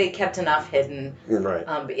feel like they kept enough hidden. Right.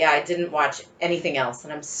 But yeah, I didn't watch anything else,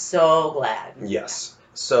 and I'm so glad. Yes.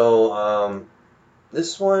 So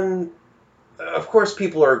this one, of course,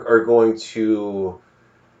 people are going to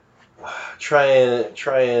try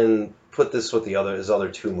and put this with his other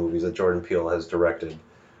 2 movies that Jordan Peele has directed.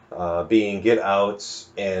 Being Get Out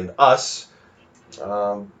and Us,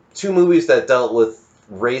 2 movies that dealt with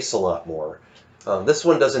race a lot more. This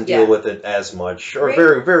one doesn't deal with it as much, or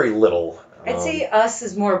very, very little. I'd say Us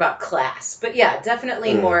is more about class, but yeah,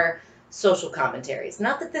 definitely more social commentaries.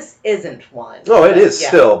 Not that this isn't one. Oh, it is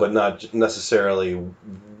still, but not necessarily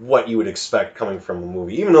what you would expect coming from a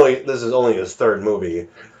movie. Even though this is only his 3rd movie,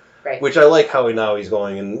 right? Which I like how he's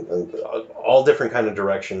going in all different kind of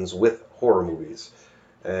directions with horror movies.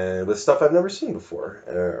 And with stuff I've never seen before,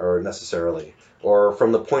 or necessarily, or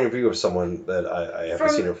from the point of view of someone that I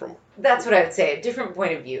haven't seen it from. That's what I would say, a different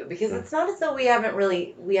point of view, because it's not as though we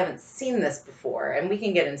haven't seen this before, and we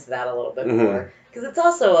can get into that a little bit more, because it's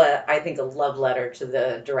also I think a love letter to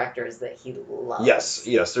the directors that he loves.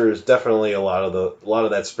 Yes, there's definitely a lot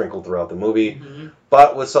of that sprinkled throughout the movie,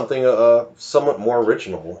 but with something somewhat more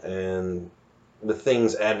original and with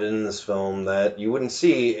things added in this film that you wouldn't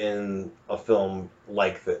see in a film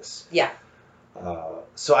like this. Yeah.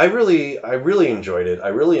 So I really enjoyed it. I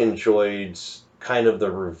really enjoyed kind of the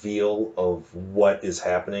reveal of what is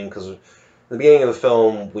happening, because at the beginning of the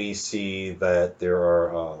film we see that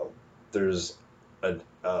there's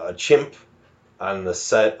a chimp on the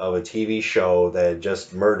set of a TV show that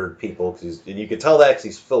just murdered people, and you can tell that because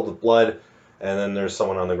he's filled with blood. And then there's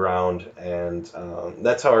someone on the ground, and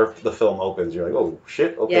that's how the film opens. You're like, oh,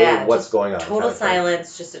 shit, okay, what's going on? Total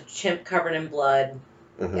silence, just a chimp covered in blood.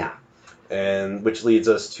 Mm-hmm. Yeah. And which leads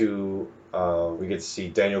us to, we get to see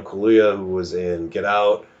Daniel Kaluuya, who was in Get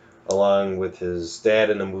Out, along with his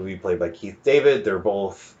dad in a movie played by Keith David. They're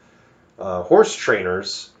both horse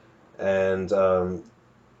trainers, and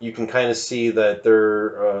you can kind of see that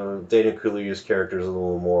Daniel Kaluuya's character is a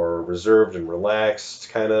little more reserved and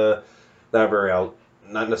relaxed, kind of.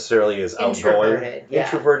 Not necessarily as outgoing,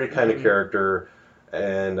 introverted kind of character,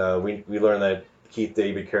 and we learn that Keith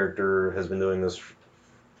David character has been doing this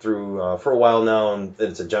for a while now, and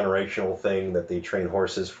it's a generational thing that they train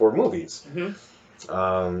horses for movies.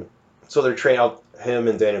 Mm-hmm. So they're him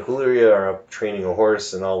and Daniel Kaluuya are up training a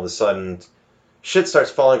horse, and all of a sudden, shit starts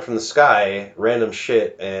falling from the sky, random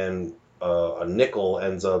shit, and a nickel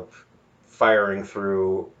ends up firing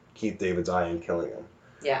through Keith David's eye and killing him.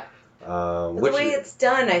 Yeah. The way it's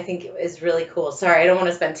done, I think, is really cool. Sorry, I don't want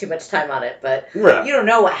to spend too much time on it, but you don't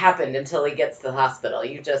know what happened until he gets to the hospital.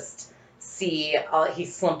 You just see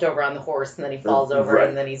he's slumped over on the horse, and then he falls over,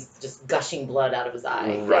 and then he's just gushing blood out of his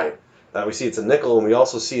eye. Right. We see it's a nickel, and we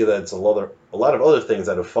also see that it's a lot of other things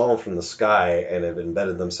that have fallen from the sky and have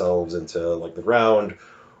embedded themselves into like the ground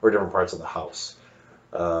or different parts of the house.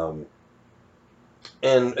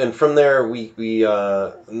 And from there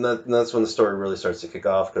and that's when the story really starts to kick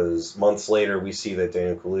off, because months later we see that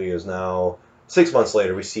Daniel Kaluuya is now 6 months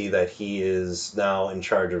later we see that he is now in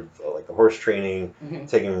charge of like the horse training,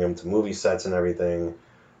 taking him to movie sets and everything.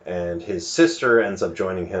 And his sister ends up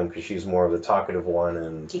joining him because she's more of the talkative one,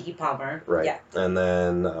 and Keke Palmer. right. Yeah. And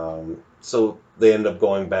then so they end up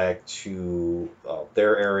going back to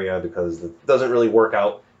their area because it doesn't really work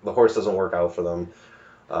out. The horse doesn't work out for them.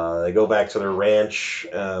 They go back to their ranch.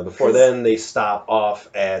 Before then, they stop off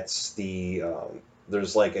at the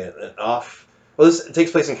there's like an off. Well, this takes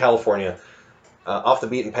place in California. Off the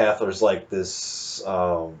beaten path, there's like this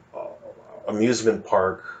amusement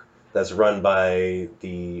park that's run by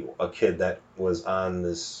a kid that was on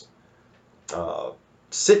this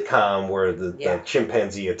sitcom where the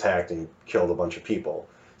chimpanzee attacked and killed a bunch of people.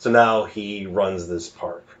 So now he runs this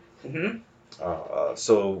park.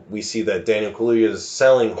 So we see that Daniel Kaluuya is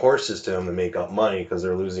selling horses to him to make up money because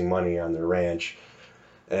they're losing money on their ranch.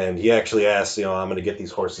 And he actually asks, I'm going to get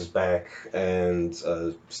these horses back. And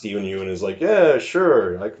Steven Yeun is like, yeah,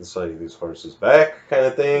 sure, I can sell you these horses back, kind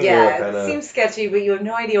of thing. Yeah, it seems sketchy, but you have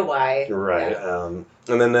no idea why. Right. Yeah.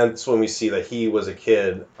 And then that's when we see that he was a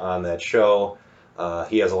kid on that show.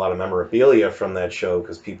 He has a lot of memorabilia from that show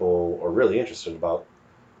because people are really interested about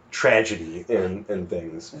tragedy and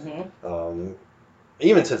things.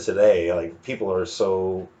 Even to today, like, people are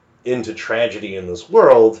so into tragedy in this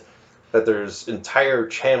world that there's entire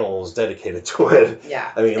channels dedicated to it.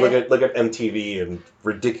 Yeah. I mean, look at MTV and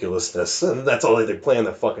ridiculousness, and that's all they play on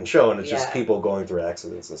the fucking show, and it's just people going through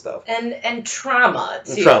accidents and stuff. And trauma,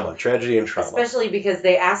 too. Tragedy and trauma. Especially because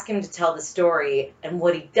they ask him to tell the story, and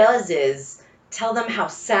what he does is tell them how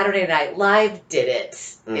Saturday Night Live did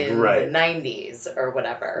it in the 90s or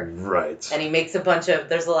whatever. Right. And he makes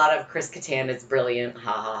there's a lot of Chris Kattan is brilliant,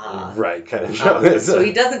 ha ha ha. Right, kind of show. So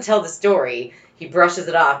he doesn't tell the story. He brushes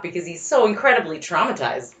it off because he's so incredibly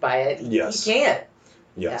traumatized by it. Yes. He can't.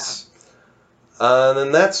 Yes. Yeah. And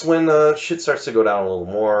then that's when shit starts to go down a little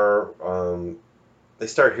more. They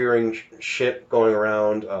start hearing shit going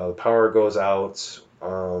around. The power goes out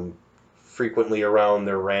frequently around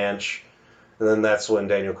their ranch. And then that's when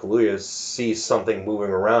Daniel Kaluuya sees something moving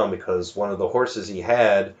around because one of the horses he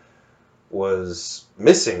had was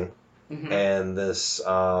missing. And this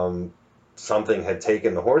something had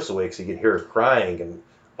taken the horse away because he could hear it crying and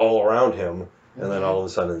all around him. And then all of a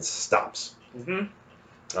sudden it stops.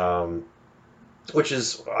 Which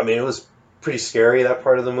is, I mean, it was pretty scary, that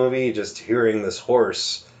part of the movie, just hearing this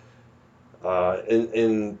horse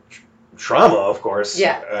in trauma, of course.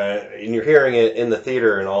 Yeah. And you're hearing it in the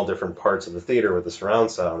theater in all different parts of the theater with the surround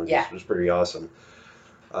sound. It was pretty awesome.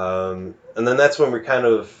 And then that's when we're kind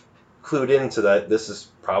of clued into that this is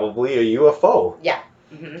probably a UFO. Yeah.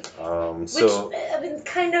 Which, I mean,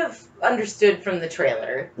 kind of understood from the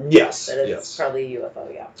trailer. Yes. That it's probably a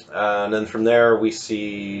UFO, yeah. And then from there, we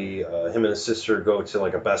see him and his sister go to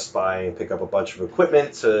like a Best Buy and pick up a bunch of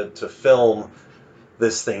equipment to film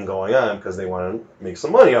this thing going on because they want to make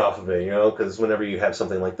some money off of it, because whenever you have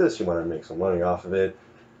something like this, you want to make some money off of it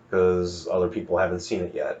because other people haven't seen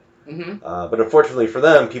it yet. But unfortunately for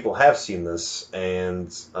them, people have seen this,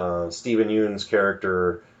 and Steven Yeun's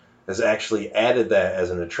character has actually added that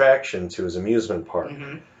as an attraction to his amusement park,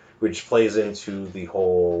 which plays into the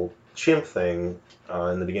whole chimp thing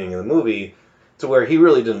in the beginning of the movie, to where he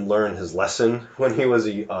really didn't learn his lesson when he was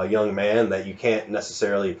a young man, that you can't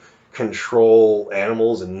necessarily control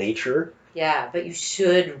animals and nature. Yeah, but you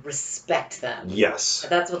should respect them. Yes.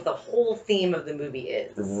 That's what the whole theme of the movie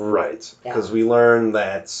is. Right. Because we learn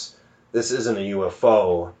that this isn't a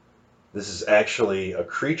UFO. This is actually a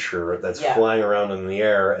creature that's flying around in the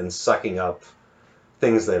air and sucking up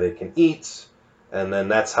things that it can eat. And then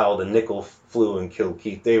that's how the nickel flew and killed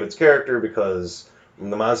Keith David's character, because when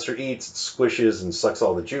the monster eats, it squishes and sucks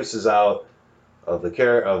all the juices out of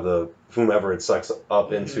the whomever it sucks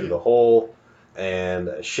up into the hole, and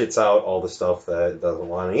shits out all the stuff that it doesn't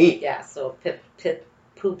want to eat. Yeah, so Pip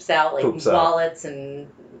poops out wallets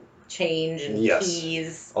and change and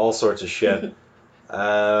keys. All sorts of shit.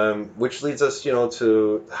 Which leads us,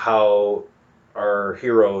 to how our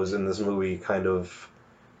heroes in this movie kind of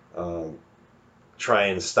try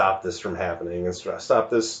and stop this from happening and stop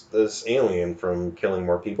this alien from killing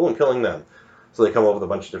more people and killing them. So they come up with a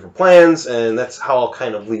bunch of different plans, and that's how I'll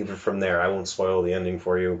kind of leave it from there. I won't spoil the ending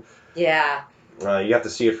for you. Yeah. You have to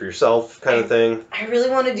see it for yourself, kind of thing. I really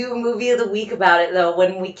want to do a movie of the week about it, though,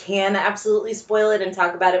 when we can absolutely spoil it and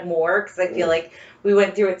talk about it more, because I feel like we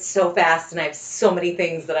went through it so fast, and I have so many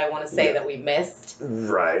things that I want to say that we missed.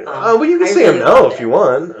 Right. Well, you can say them now if you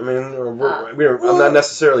want. I mean, I'm not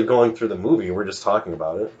necessarily going through the movie. We're just talking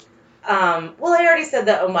about it. Well, I already said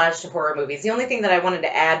the homage to horror movies. The only thing that I wanted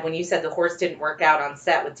to add when you said the horse didn't work out on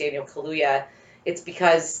set with Daniel Kaluuya, it's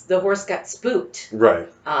because the horse got spooked. Right.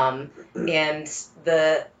 And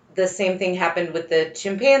the same thing happened with the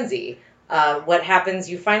chimpanzee. What happens,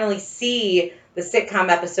 you finally see the sitcom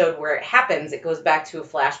episode where it happens. It goes back to a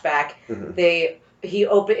flashback. Mhm.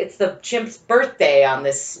 It's the chimp's birthday on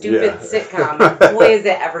this stupid Yeah. sitcom. Boy, is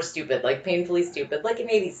it ever stupid. Like, painfully stupid. Like an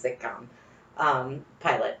 80s sitcom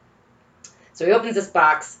pilot. So he opens this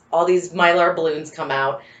box, all these Mylar balloons come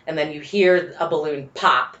out, and then you hear a balloon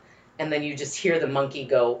pop, and then you just hear the monkey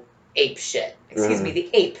go ape shit. Excuse me, the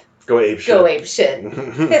ape. Go ape shit. Go ape shit.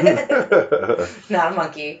 Not a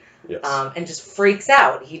monkey. Yes. And just freaks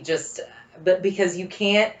out. But because you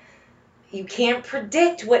can't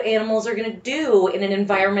predict what animals are going to do in an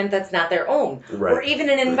environment that's not their own. Right. Or even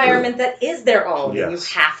an environment that is their own. Yes. And you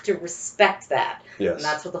have to respect that. Yes. And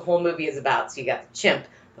that's what the whole movie is about. So you got the chimp,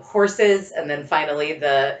 the horses, and then finally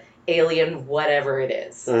the alien, whatever it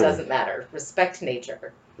is. Mhm. Doesn't matter. Respect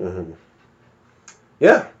nature. Mm-hmm.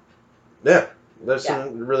 Yeah. There's Yeah.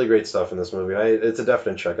 some really great stuff in this movie. It's a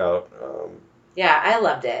definite check out. Yeah, I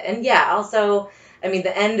loved it. And yeah, also, I mean,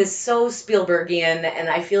 the end is so Spielbergian, and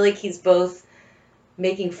I feel like he's both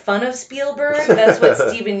making fun of Spielberg. That's what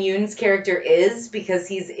Stephen Yeun's character is, because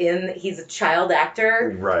he's a child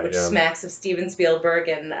actor, Right, which yeah. smacks of Steven Spielberg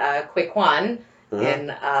and Kui Kwan Mhm.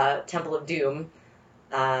 in Temple of Doom.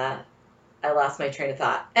 I lost my train of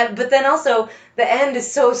thought. But then also, the end is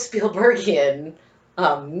so Spielbergian.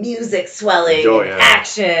 Music swelling, Oh, and yeah.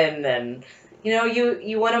 action, and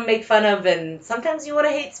you want to make fun of, and sometimes you want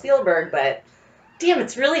to hate Spielberg, but damn,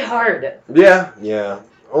 it's really hard. Yeah.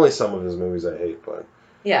 Only some of his movies I hate, but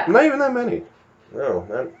Yeah. not even that many. No,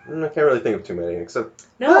 I can't really think of too many, except...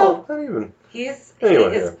 No. well, not even. He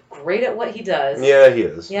Anyway, is great at what he does. Yeah, he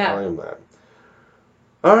is. Yeah. I am that.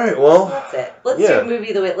 All right, well... That's it. Let's Yeah. do a movie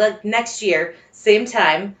of the week. Next year, same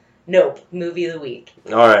time, Nope, movie of the week.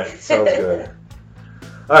 All right, sounds good.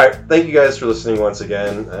 All right, thank you guys for listening once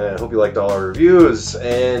again. I hope you liked all our reviews,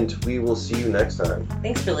 and we will see you next time.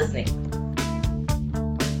 Thanks for listening.